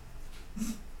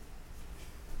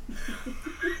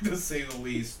 To say the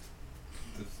least.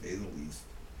 To say the least.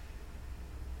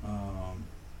 I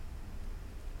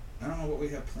don't know what we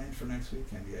have planned for next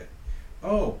weekend yet.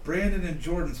 Oh, Brandon and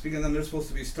Jordan, speaking of them, they're supposed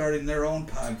to be starting their own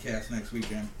podcast next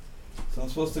weekend. So I'm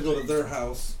supposed to go to their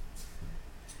house.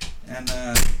 And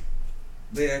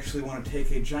they actually want to take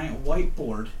a giant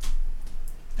whiteboard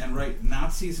and write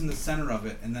Nazis in the center of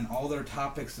it, and then all their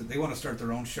topics that they want to start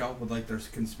their own show with, like their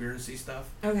conspiracy stuff.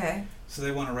 Okay. So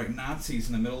they want to write Nazis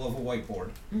in the middle of a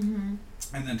whiteboard, Mm-hmm.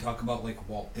 and then talk about like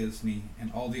Walt Disney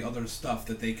and all the other stuff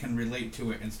that they can relate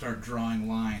to it, and start drawing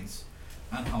lines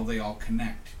on how they all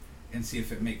connect, and see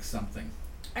if it makes something.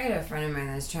 I got a friend of mine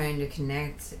that's trying to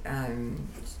connect,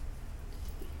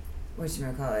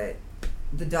 whatchamacallit,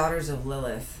 the daughters of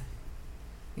Lilith.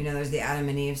 You know, there's the Adam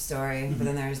and Eve story, but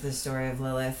then there's the story of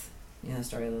Lilith. You know the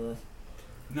story of Lilith?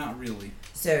 Not really.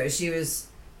 So she was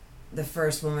the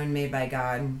first woman made by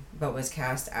God, but was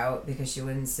cast out because she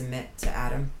wouldn't submit to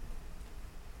Adam.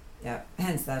 Yep.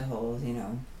 Hence that whole, you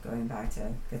know, going back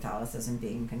to Catholicism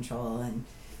being in control, and,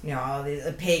 you know, all these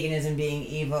paganism being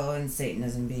evil and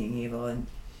Satanism being evil. And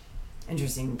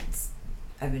interesting,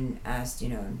 I've been asked, you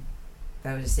know, if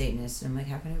I was a Satanist, and I'm like,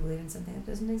 how can I believe in something that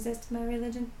doesn't exist in my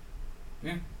religion?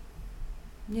 Yeah.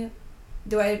 Yep.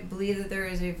 Do I believe that there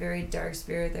is a very dark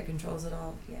spirit that controls it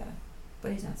all? Yeah.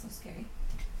 But he's not so scary.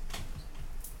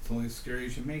 It's only as scary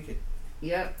as you make it.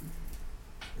 Yep.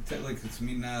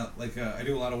 I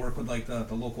do a lot of work with like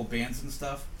the local bands and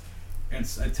stuff, and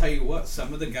I tell you what,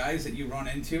 some of the guys that you run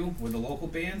into with the local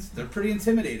bands, they're pretty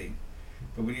intimidating,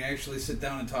 but when you actually sit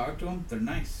down and talk to them, they're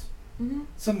nice. Mm-hmm.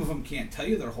 Some of them can't tell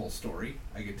you their whole story,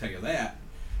 I can tell you that,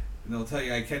 and they'll tell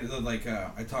you, I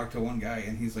talked to one guy,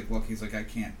 and he's like, look, he's like, I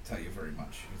can't tell you very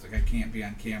much. He's like, I can't be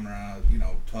on camera, you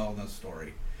know, telling this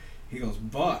story. He goes,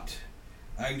 but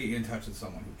I can get you in touch with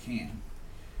someone who can.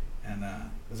 And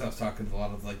as I was talking to a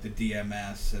lot of like the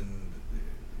DMS and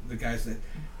the guys that,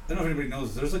 I don't know if anybody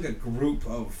knows, there's like a group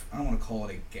of, I don't want to call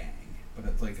it a gang,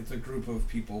 but it's a group of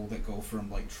people that go from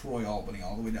like Troy, Albany,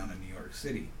 all the way down to New York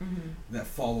City, that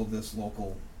follow this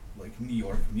local like New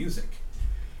York music,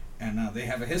 and they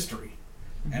have a history,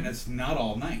 and it's not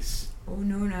all nice. Oh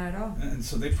no, not at all. And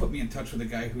so they put me in touch with a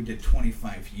guy who did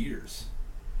 25 years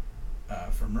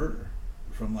for murder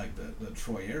from like the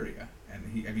Troy area. And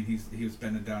he was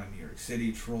been down in New York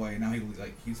City, Troy, and now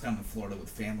he's down in Florida with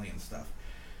family and stuff.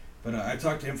 But I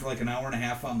talked to him for like an hour and a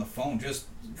half on the phone, just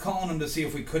calling him to see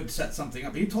if we could set something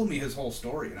up. He told me his whole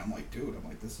story, and I'm like, dude, I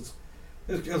was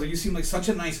like, you seem like such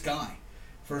a nice guy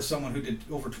for someone who did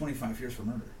over 25 years for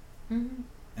murder. Mm-hmm.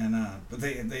 And but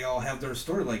they all have their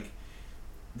story. Like,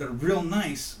 they're real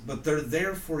nice, but they're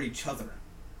there for each other.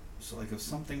 So like if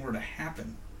something were to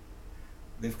happen,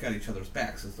 they've got each other's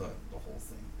backs is the whole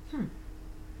thing.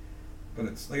 But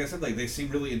it's like I said, like they seem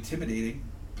really intimidating,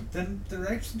 but then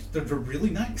they're really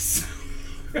nice.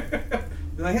 They're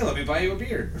like, hey, let me buy you a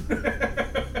beer.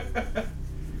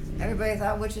 Everybody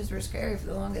thought witches were scary for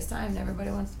the longest time, and everybody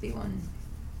wants to be one.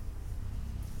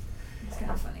 It's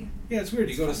kind of funny. Yeah, it's weird.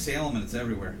 You go to Salem and it's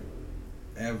everywhere.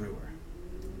 Everywhere.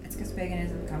 It's because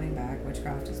paganism is coming back,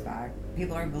 witchcraft is back.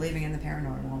 People are believing in the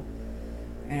paranormal.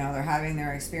 You know, they're having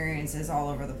their experiences all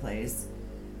over the place.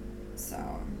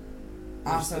 So,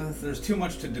 also... There's too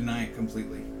much to deny it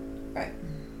completely. Right.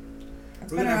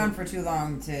 It's been around for too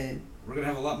long to... We're going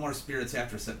to have a lot more spirits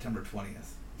after September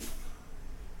 20th.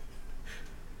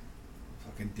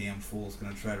 Fucking damn fool's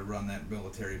going to try to run that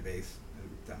military base.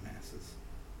 Dumbasses.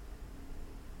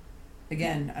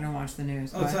 Again, I don't watch the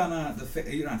news. Oh, it's on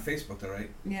you're on Facebook though, right?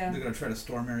 Yeah. They're going to try to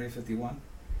storm Area 51.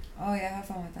 Oh yeah, have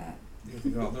fun with that.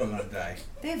 They're all going to die.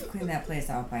 They've cleaned that place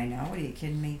out by now. What are you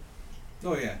kidding me?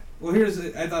 Oh yeah. Well,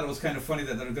 I thought it was kind of funny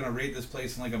that they're going to raid this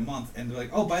place in like a month, and they're like,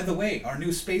 oh, by the way, our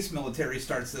new space military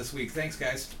starts this week. Thanks,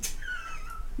 guys.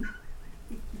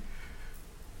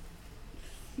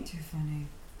 Too funny.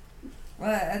 Well,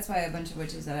 that's why a bunch of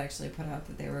witches had actually put out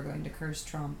that they were going to curse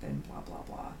Trump and blah blah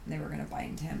blah. And they were going to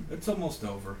bind him. It's almost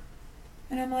over.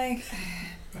 And I'm like,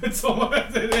 It's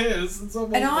almost. It is. It's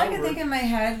almost. and all I over. could think in my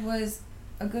head was,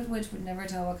 a good witch would never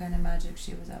tell what kind of magic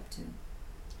she was up to.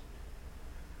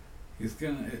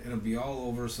 It'll be all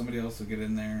over. Somebody else will get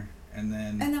in there, and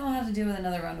then. And then we'll have to deal with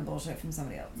another round of bullshit from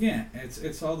somebody else. Yeah,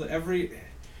 it's all the every.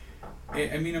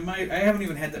 I mean, I haven't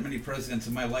even had that many presidents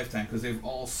in my lifetime because they've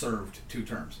all served 2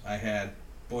 terms. I had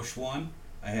Bush 1,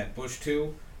 I had Bush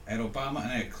 2, I had Obama,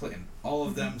 and I had Clinton. All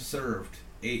of them served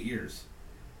 8 years.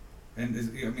 And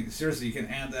I mean, seriously, you can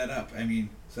add that up. I mean,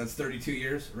 so that's 32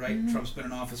 years, right? Mhm. Trump's been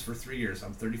in office for 3 years.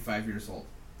 I'm 35 years old.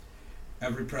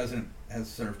 Every president has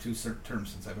served 2 terms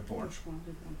since I've been born. Which one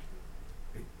did one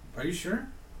too? Are you sure?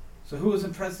 So who was the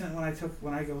president when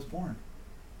I was born?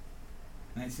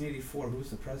 1984. Who was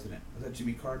the president? Was that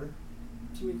Jimmy Carter?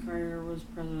 Jimmy Carter was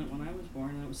president when I was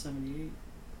born, and that was 78.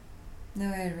 No,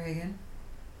 I had Reagan.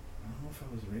 I don't know if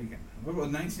I was Reagan. What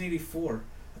about 1984?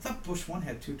 I thought Bush 1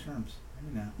 had 2 terms.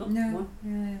 Maybe not. Oh, No, one.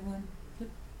 yeah, I had one.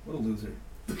 What a loser.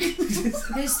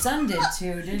 His son did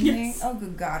too, didn't Yes. he? Oh,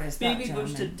 good God, is that Baby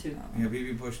Bush gentleman. did too. Oh. Yeah,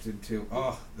 Baby Bush did too.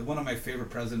 Oh, one of my favorite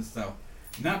presidents though.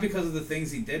 Not because of the things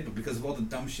he did, but because of all the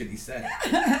dumb shit he said. Oh,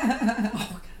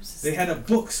 God, it was They had a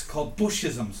books called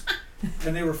Bushisms,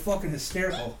 and they were fucking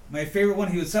hysterical. My favorite one,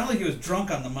 he would sound like he was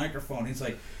drunk on the microphone. He's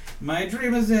like, "My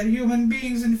dream is that human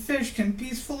beings and fish can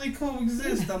peacefully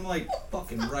coexist." I'm like,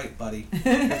 fucking right, buddy. If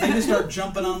they just start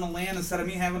jumping on the land instead of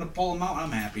me having to pull them out,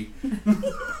 I'm happy.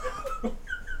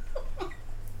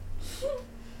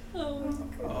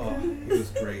 Oh, he was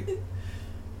great.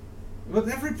 But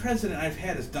every president I've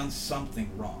had has done something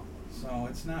wrong. So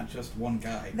it's not just one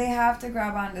guy. They have to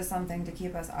grab onto something to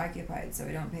keep us occupied so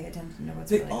we don't pay attention to what's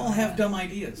They really all going have on. dumb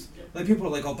ideas. Like people are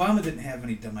like, Obama didn't have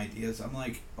any dumb ideas. I'm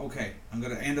like, okay, I'm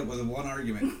gonna end up with one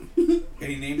argument. And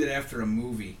he named it after a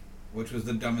movie, which was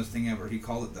the dumbest thing ever. He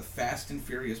called it the Fast and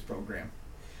Furious program.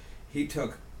 He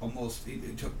took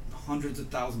hundreds of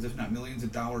thousands, if not millions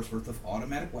of dollars worth of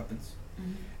automatic weapons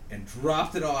Mhm. and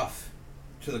dropped it off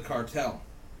to the cartel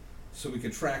so we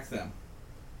could track them.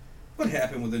 What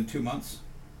happened within 2 months?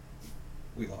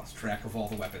 We lost track of all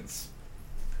the weapons.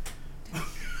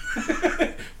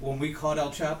 When we caught El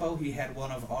Chapo, he had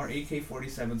one of our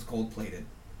AK-47s gold-plated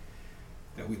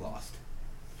that we lost.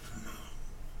 Oh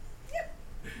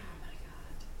my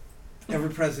God. Every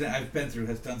president I've been through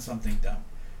has done something dumb.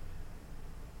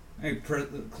 Hey,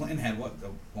 Clinton had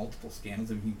multiple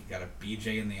scandals. I mean, he got a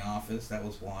BJ in the office. That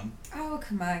was one. Oh,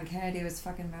 come on. Kennedy was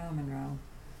fucking Marilyn Monroe.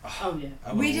 Oh, yeah.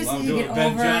 I We would've just loved need to to get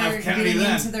have been John over F. Kennedy getting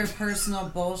then. into their personal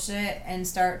bullshit and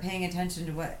start paying attention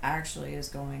to what actually is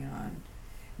going on.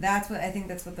 That's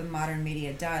what the modern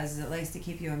media does. Is it likes to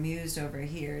keep you amused over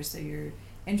here, so you're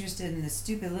interested in the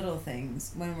stupid little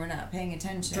things when we're not paying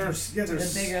attention to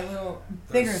the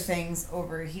bigger things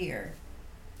over here.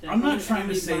 I'm not How trying to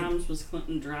many say- bombs was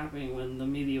Clinton dropping when the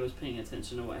media was paying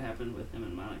attention to what happened with him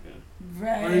and Monica?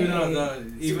 Right. Or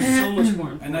even So much more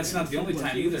important. and that's not the only What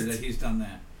time he either was- that he's done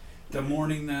that. The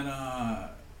morning that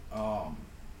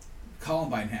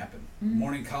Columbine happened, Mhm.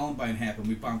 morning Columbine happened,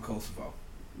 we bombed Kosovo,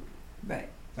 Right.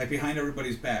 like behind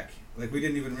everybody's back. Like we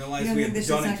didn't even realize You don't we think had this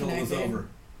done is it until it was connected? over.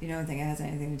 You don't think it has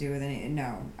anything to do with any?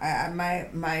 No.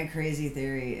 My crazy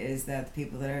theory is that the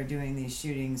people that are doing these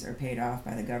shootings are paid off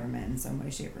by the government in some way,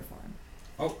 shape, or form.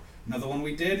 Oh, another one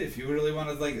we did. If you really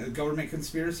wanted like government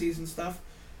conspiracies and stuff,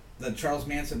 the Charles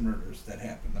Manson murders that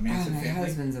happened, the Manson my family.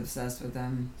 husband's obsessed with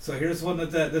them. So here's one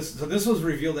this was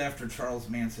revealed after Charles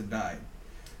Manson died.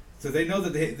 So they know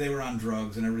that they were on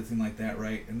drugs and everything like that,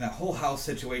 right? And that whole house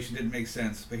situation didn't make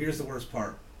sense. But here's the worst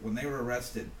part: when they were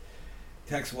arrested,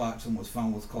 Tex Watson was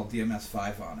found what's called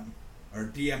DMS5 on him, or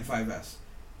DM5S,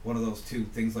 one of those two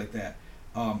things like that.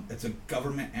 It's a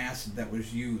government acid that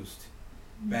was used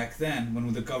back then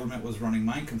when the government was running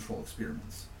mind control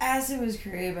experiments. Acid was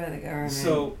created by the government.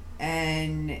 So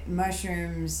and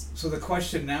mushrooms. So the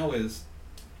question now is,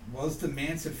 was the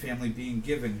Manson family being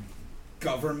given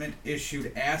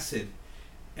government-issued acid,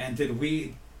 and did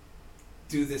we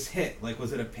do this hit? Like,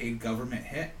 was it a paid government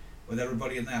hit with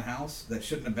everybody in that house that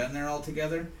shouldn't have been there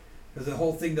altogether? Because the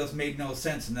whole thing made no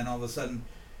sense, and then all of a sudden,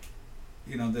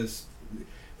 this...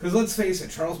 Because let's face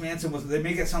it, Charles Manson they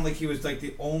make it sound like he was like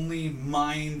the only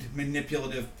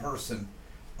mind-manipulative person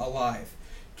alive.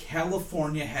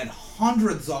 California had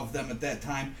hundreds of them at that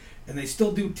time, and they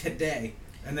still do today.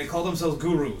 And they call themselves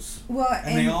gurus. Well,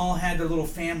 And they all had their little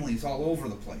families all over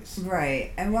the place.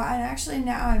 right, and well, and actually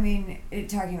now, I mean,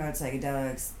 talking about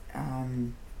psychedelics,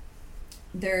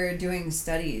 they're doing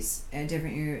studies at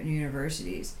different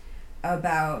universities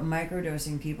about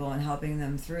microdosing people and helping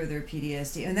them through their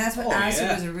PTSD, and that's what acid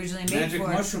was originally made Magic for.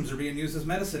 mushrooms are being used as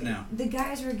medicine now. The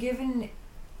guys were given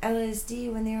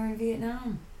LSD when they were in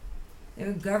Vietnam.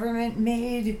 The government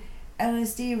made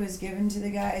LSD was given to the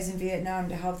guys in Vietnam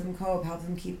to help them cope, help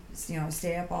them keep,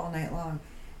 stay up all night long.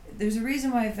 There's a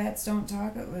reason why vets don't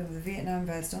talk, the Vietnam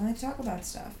vets don't like to talk about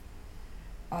stuff.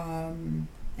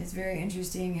 It's very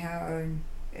interesting how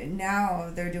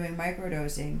now they're doing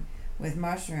microdosing with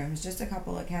mushrooms, just a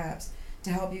couple of caps,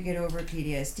 to help you get over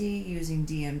PTSD, using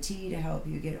DMT to help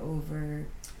you get over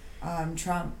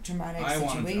traumatic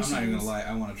situations. I'm not even gonna lie,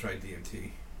 I want to try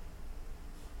DMT.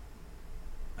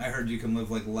 I heard you can live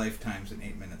like lifetimes in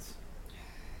 8 minutes.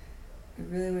 I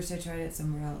really wish I tried it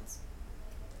somewhere else.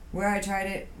 Where I tried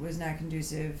it was not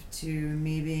conducive to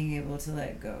me being able to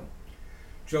let go.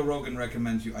 Joe Rogan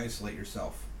recommends you isolate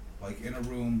yourself, like in a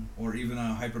room or even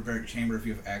a hyperbaric chamber if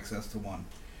you have access to one,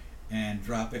 and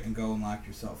drop it and go and lock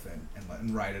yourself in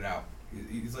and ride it out.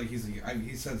 He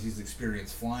says he's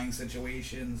experienced flying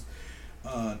situations,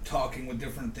 talking with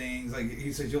different things. Like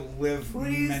he says, you'll live What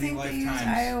do you many think lifetimes. they use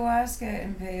ayahuasca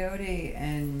and peyote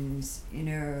and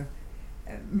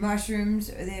mushrooms?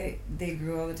 They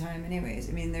grew all the time, anyways.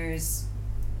 I mean, there's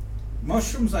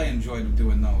Mushrooms, I enjoyed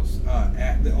doing those.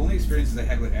 The only experiences I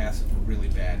had with acid were really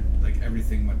bad. Like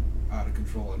everything went out of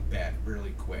control and bad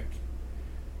really quick.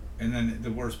 And then the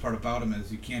worst part about them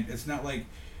is you can't. It's not like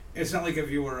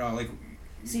if you were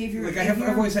See, if you're like I've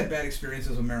always had bad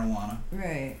experiences with marijuana.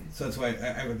 right. So that's why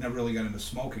I've never really got into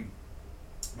smoking,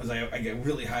 because I get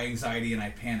really high anxiety and I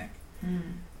panic.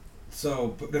 Mm.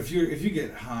 So, but if you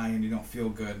get high and you don't feel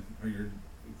good or you're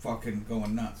fucking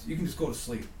going nuts, you can just go to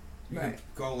sleep. You Right. can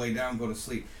go lay down, go to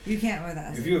sleep. You can't with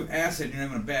acid. If you have acid and you're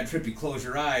having a bad trip, you close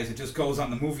your eyes, it just goes on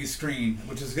the movie screen,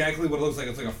 which is exactly what it looks like.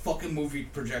 It's like a fucking movie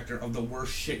projector of the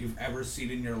worst shit you've ever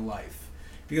seen in your life.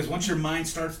 Because once your mind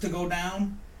starts to go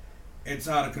down, it's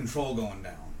out of control going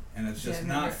down. And it's just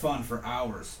not fun for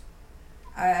hours.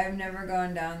 I've never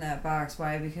gone down that box.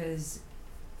 Why? Because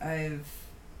I've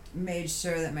made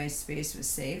sure that my space was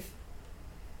safe.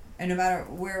 And no matter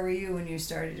where were you when you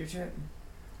started your trip?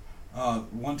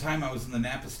 One time I was in the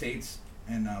Napa States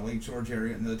in Lake George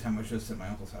area, and the other time I was just at my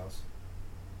uncle's house.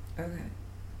 Okay.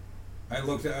 I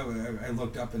looked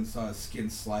up and saw his skin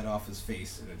slide off his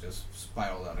face, and it just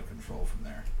spiraled out of control from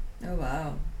there. Oh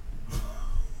wow.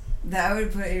 That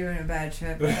would put you in a bad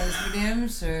trip. That was for damn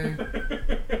sure.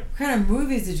 What kind of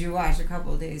movies did you watch a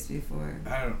couple of days before?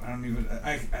 I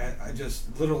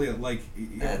just literally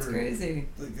That's crazy.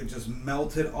 Like it just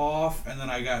melted off, and then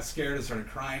I got scared and started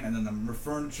crying, and then the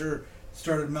furniture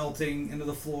started melting into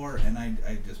the floor, and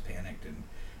I just panicked and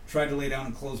tried to lay down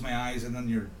and close my eyes, and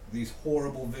then these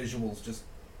horrible visuals just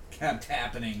kept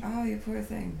happening. Oh, you poor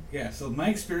thing. Yeah, so my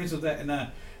experience with that, and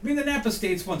the Napa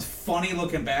States one's funny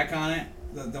looking back on it,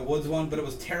 the woods one, but it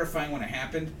was terrifying when it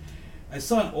happened. I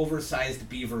saw an oversized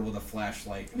beaver with a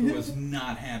flashlight who was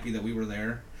not happy that we were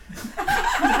there.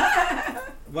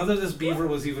 Whether this beaver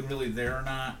was even really there or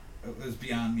not, it was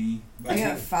beyond me. But I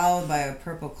got followed by a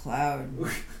purple cloud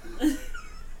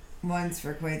once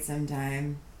for quite some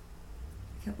time.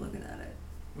 I kept looking at it.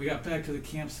 We got back to the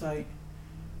campsite,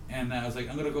 and I was like,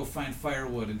 I'm going to go find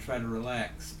firewood and try to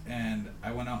relax. And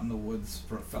I went out in the woods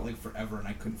for it felt like forever, and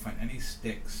I couldn't find any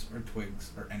sticks or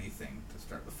twigs or anything to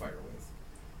start the fire with.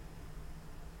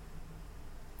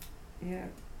 Yeah.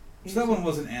 So that one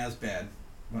wasn't as bad,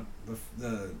 but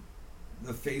the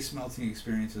face melting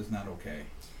experience is not okay.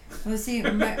 Well, see,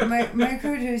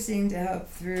 microdosing to help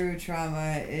through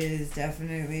trauma is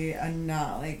definitely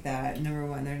not like that. Number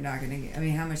one, they're not going to get... I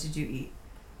mean, how much did you eat?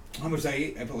 How much did I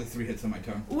eat? I put like 3 hits on my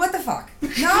tongue. What the fuck?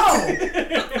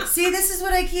 No! See, this is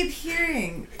what I keep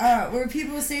hearing. Where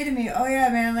people say to me, oh yeah,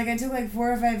 man, like I took like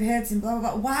 4 or 5 hits and blah,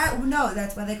 blah, blah. Why? No,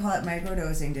 that's why they call it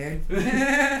microdosing, dude.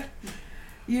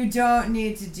 You don't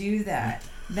need to do that.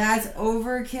 That's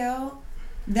overkill.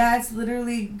 That's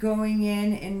literally going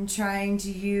in and trying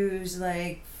to use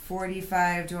like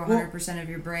 45 to 100% of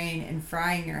your brain and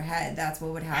frying your head. That's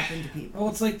what would happen to people. Well,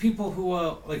 it's like people who,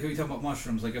 like we talk about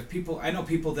mushrooms. Like I know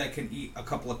people that can eat a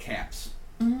couple of caps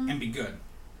and be good.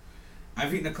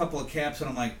 I've eaten a couple of caps and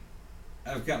I'm like,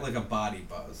 I've got like a body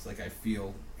buzz. Like I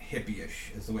feel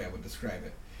hippie-ish is the way I would describe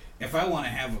it. If I want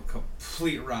to have a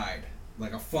complete ride,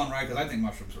 like a fun ride, because I think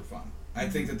mushrooms are fun. I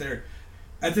think that they're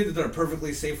a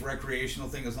perfectly safe recreational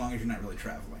thing as long as you're not really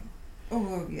traveling. Oh,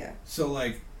 well, yeah. So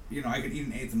like, I could eat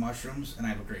an eighth of mushrooms and I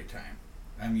have a great time.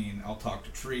 I mean, I'll talk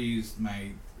to trees.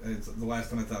 It's the last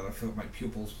time I thought I felt my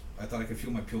pupils. I thought I could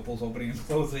feel my pupils opening and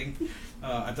closing.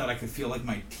 I thought I could feel like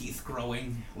my teeth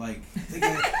growing. Like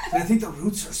I think the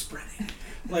roots are spreading.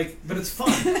 Like, but it's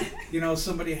fun. You know,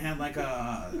 somebody had like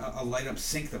a light up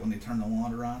sink that when they turned the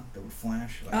water on, that would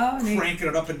flash. Like, cranking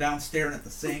it up and down, staring at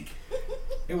the sink.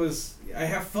 I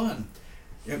have fun,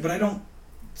 yeah, but I don't.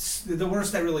 The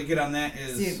worst I really get on that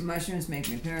is. See, mushrooms make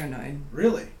me paranoid.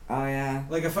 Really? Oh yeah.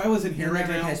 Like if I was in here You'll right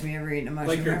never now, catch me ever eating a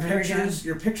mushroom like your ever pictures, again.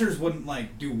 your pictures wouldn't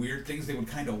like do weird things. They would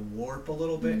kind of warp a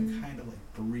little bit Mm-hmm. and kind of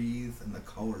like breathe, and the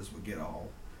colors would get all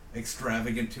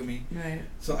extravagant to me. Right.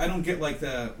 So I don't get like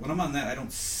when I'm on that, I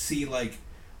don't see like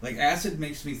acid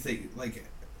makes me think like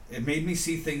it made me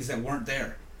see things that weren't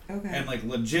there. Okay. And like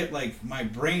legit, like my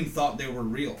brain thought they were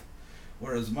real,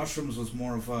 whereas mushrooms was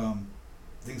more of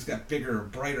things got bigger,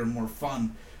 brighter, more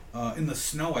fun. In the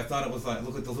snow, I thought it was like it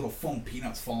looked like those little foam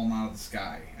peanuts falling out of the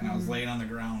sky, and I was laying on the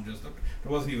ground. Just there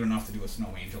wasn't even enough to do a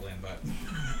snow angel in,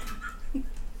 but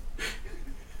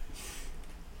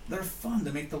they're fun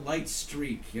to make the light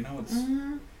streak. You know,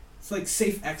 it's like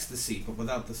safe ecstasy, but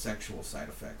without the sexual side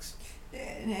effects.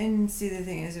 And see, the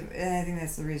thing is, and I think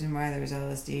that's the reason why there's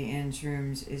LSD and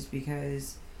shrooms is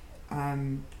because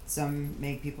some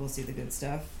make people see the good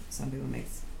stuff, some people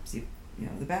see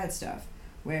the bad stuff.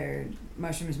 Where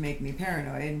mushrooms make me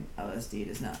paranoid, LSD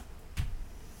does not.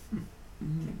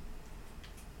 Mm-hmm.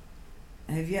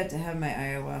 I have yet to have my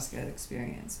ayahuasca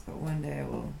experience, but one day I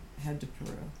will head to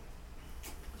Peru.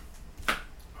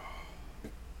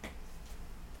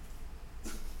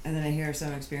 And then I hear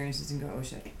some experiences and go, oh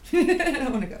shit, I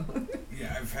don't want to go.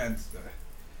 Yeah,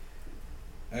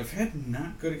 I've had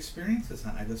not good experiences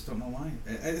on it. I just don't know why.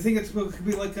 I think it could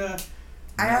be like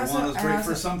marijuana's great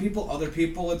for some people. Other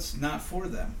people, it's not for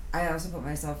them. I also put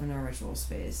myself in a ritual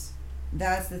space.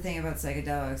 That's the thing about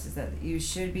psychedelics is that you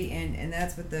should be in, and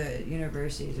that's what the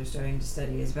universities are starting to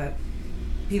study, is about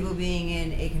people being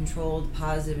in a controlled,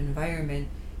 positive environment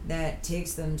that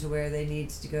takes them to where they need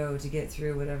to go to get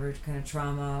through whatever kind of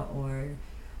trauma or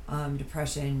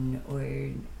depression or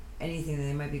anything that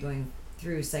they might be going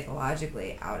through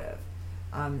psychologically out of.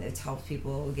 It's helped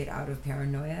people get out of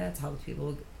paranoia. It's helped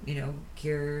people,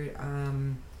 cure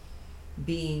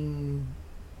being.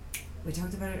 We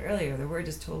talked about it earlier. The word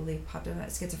just totally popped in.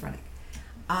 Schizophrenic.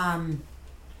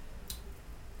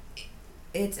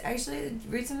 It's actually,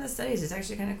 read some of the studies. It's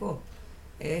actually kind of cool.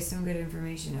 There's some good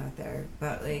information out there,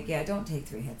 but don't take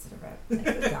 3 hits at a rep.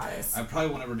 Like, goddess. I probably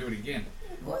won't ever do it again.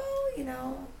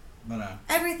 Well, But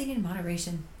everything in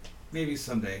moderation. maybe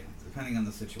someday, depending on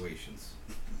the situations.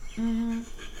 Mm-hmm.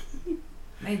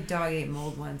 My dog ate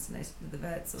mold once, and I took to the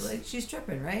vet. So she's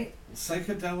tripping, right?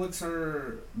 Psychedelics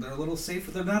they're a little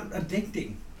safer. They're not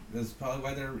addicting. That's probably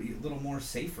why they're a little more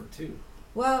safer too.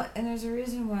 Well, and there's a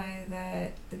reason why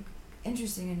that.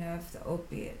 Interesting enough, the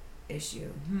opiate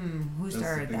issue. Who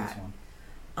started That's the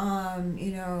biggest that?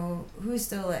 one. Who's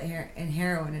still in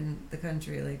heroin in the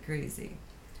country like crazy?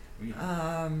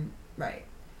 Yeah. Right.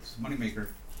 It's a moneymaker.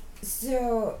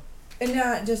 So, and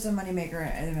not just a moneymaker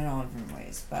in all different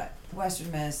ways, but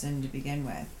Western medicine to begin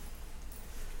with.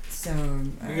 So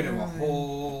We could have a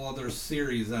whole other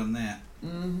series on that.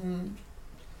 Mm-hmm.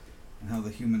 And how the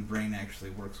human brain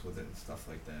actually works with it and stuff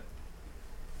like that.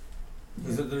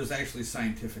 There's actually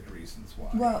scientific reasons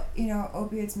why. Well,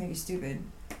 opiates make you stupid.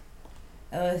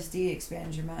 LSD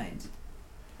expands your mind.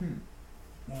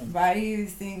 Well, Why do you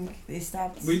think they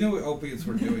stopped? we knew what opiates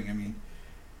were doing. I mean,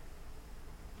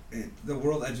 the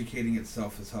world educating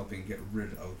itself is helping get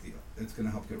rid of it's going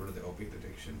to help get rid of the opiate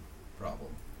addiction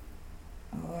problem.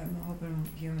 Oh, I'm hoping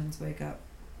humans wake up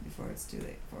before it's too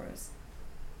late for us.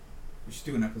 We should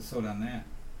do an episode on that.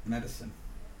 Medicine,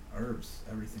 herbs,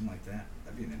 everything like that.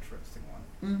 That'd be an interesting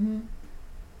one. Mm-hmm.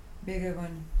 Be a good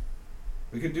one.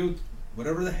 We could do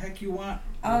whatever the heck you want.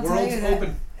 I'll The tell world's you that,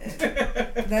 open.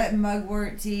 that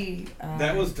mugwort tea.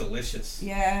 That was delicious.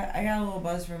 Yeah, I got a little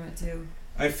buzz from it too.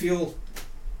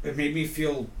 It made me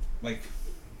feel like,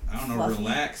 I don't know, Fluffy.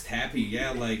 relaxed, happy.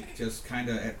 Yeah, like just kind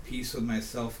of at peace with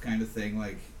myself kind of thing.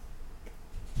 Like,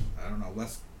 I don't know,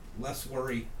 less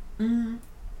worry. Mm-hmm.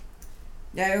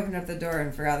 Yeah, I opened up the door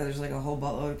and forgot that there's like a whole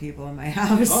buttload of people in my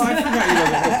house. Oh, I forgot you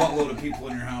have a whole buttload of people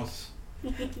in your house.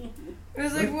 It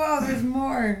was like, whoa, there's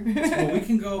more. Well, we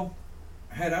can go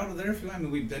head out of there if you want. I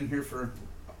mean, we've been here for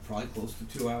probably close to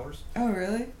 2 hours. Oh,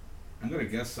 really? I'm gonna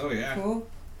guess so. Yeah. Cool.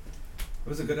 It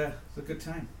was a good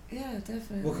time. Yeah,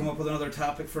 definitely. We'll come up with another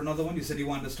topic for another one. You said you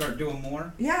wanted to start doing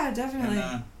more. Yeah, definitely.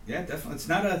 And, yeah, definitely.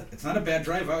 It's not a bad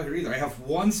drive out here either. I have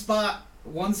one spot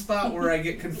where I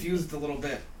get confused a little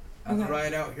bit. On the Okay.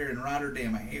 ride out here in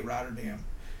Rotterdam. I hate Rotterdam.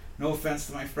 No offense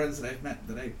to my friends that I've met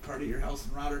that I party at your house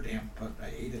in Rotterdam, but I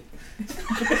hate it.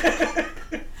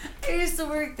 I used to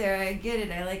work there. I get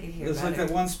it. I like it here. There's like that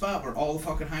one spot where all the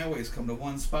fucking highways come to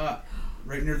one spot,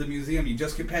 right near the museum. You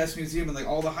just get past the museum and like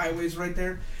all the highways right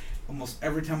there. Almost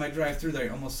every time I drive through there, I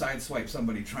almost sideswipe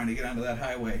somebody trying to get onto that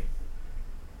highway.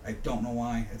 I don't know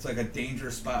why. It's like a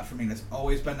dangerous spot for me, and it's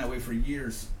always been that way for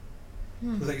years.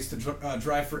 Because I used to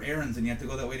drive for errands, and you have to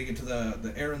go that way to get to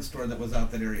the errands store that was out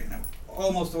that area. And I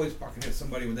almost always fucking hit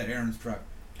somebody with that errands truck.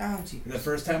 Oh, geez. The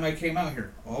first time I came out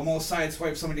here, almost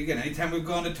sideswiped somebody again. Anytime we've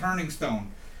gone to Turning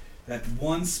Stone, that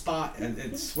one spot,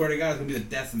 and swear to God, it's going to be the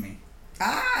death of me.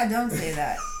 Ah, don't say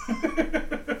that.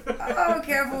 Oh,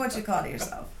 careful what you call to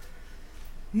yourself.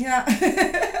 Yeah.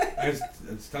 I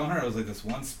was telling her, I was like, this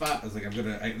one spot, I was like, and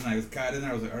I got in there,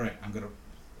 I was like, all right, I'm going to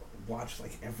watch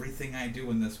like everything I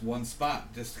do in this one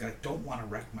spot. Just I don't want to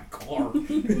wreck my car.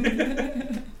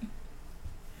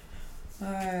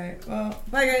 Alright, well,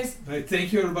 bye guys. But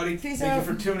thank you, everybody. Peace Thank out.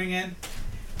 you for tuning in.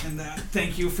 And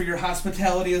thank you for your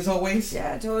hospitality as always.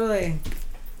 Yeah, totally.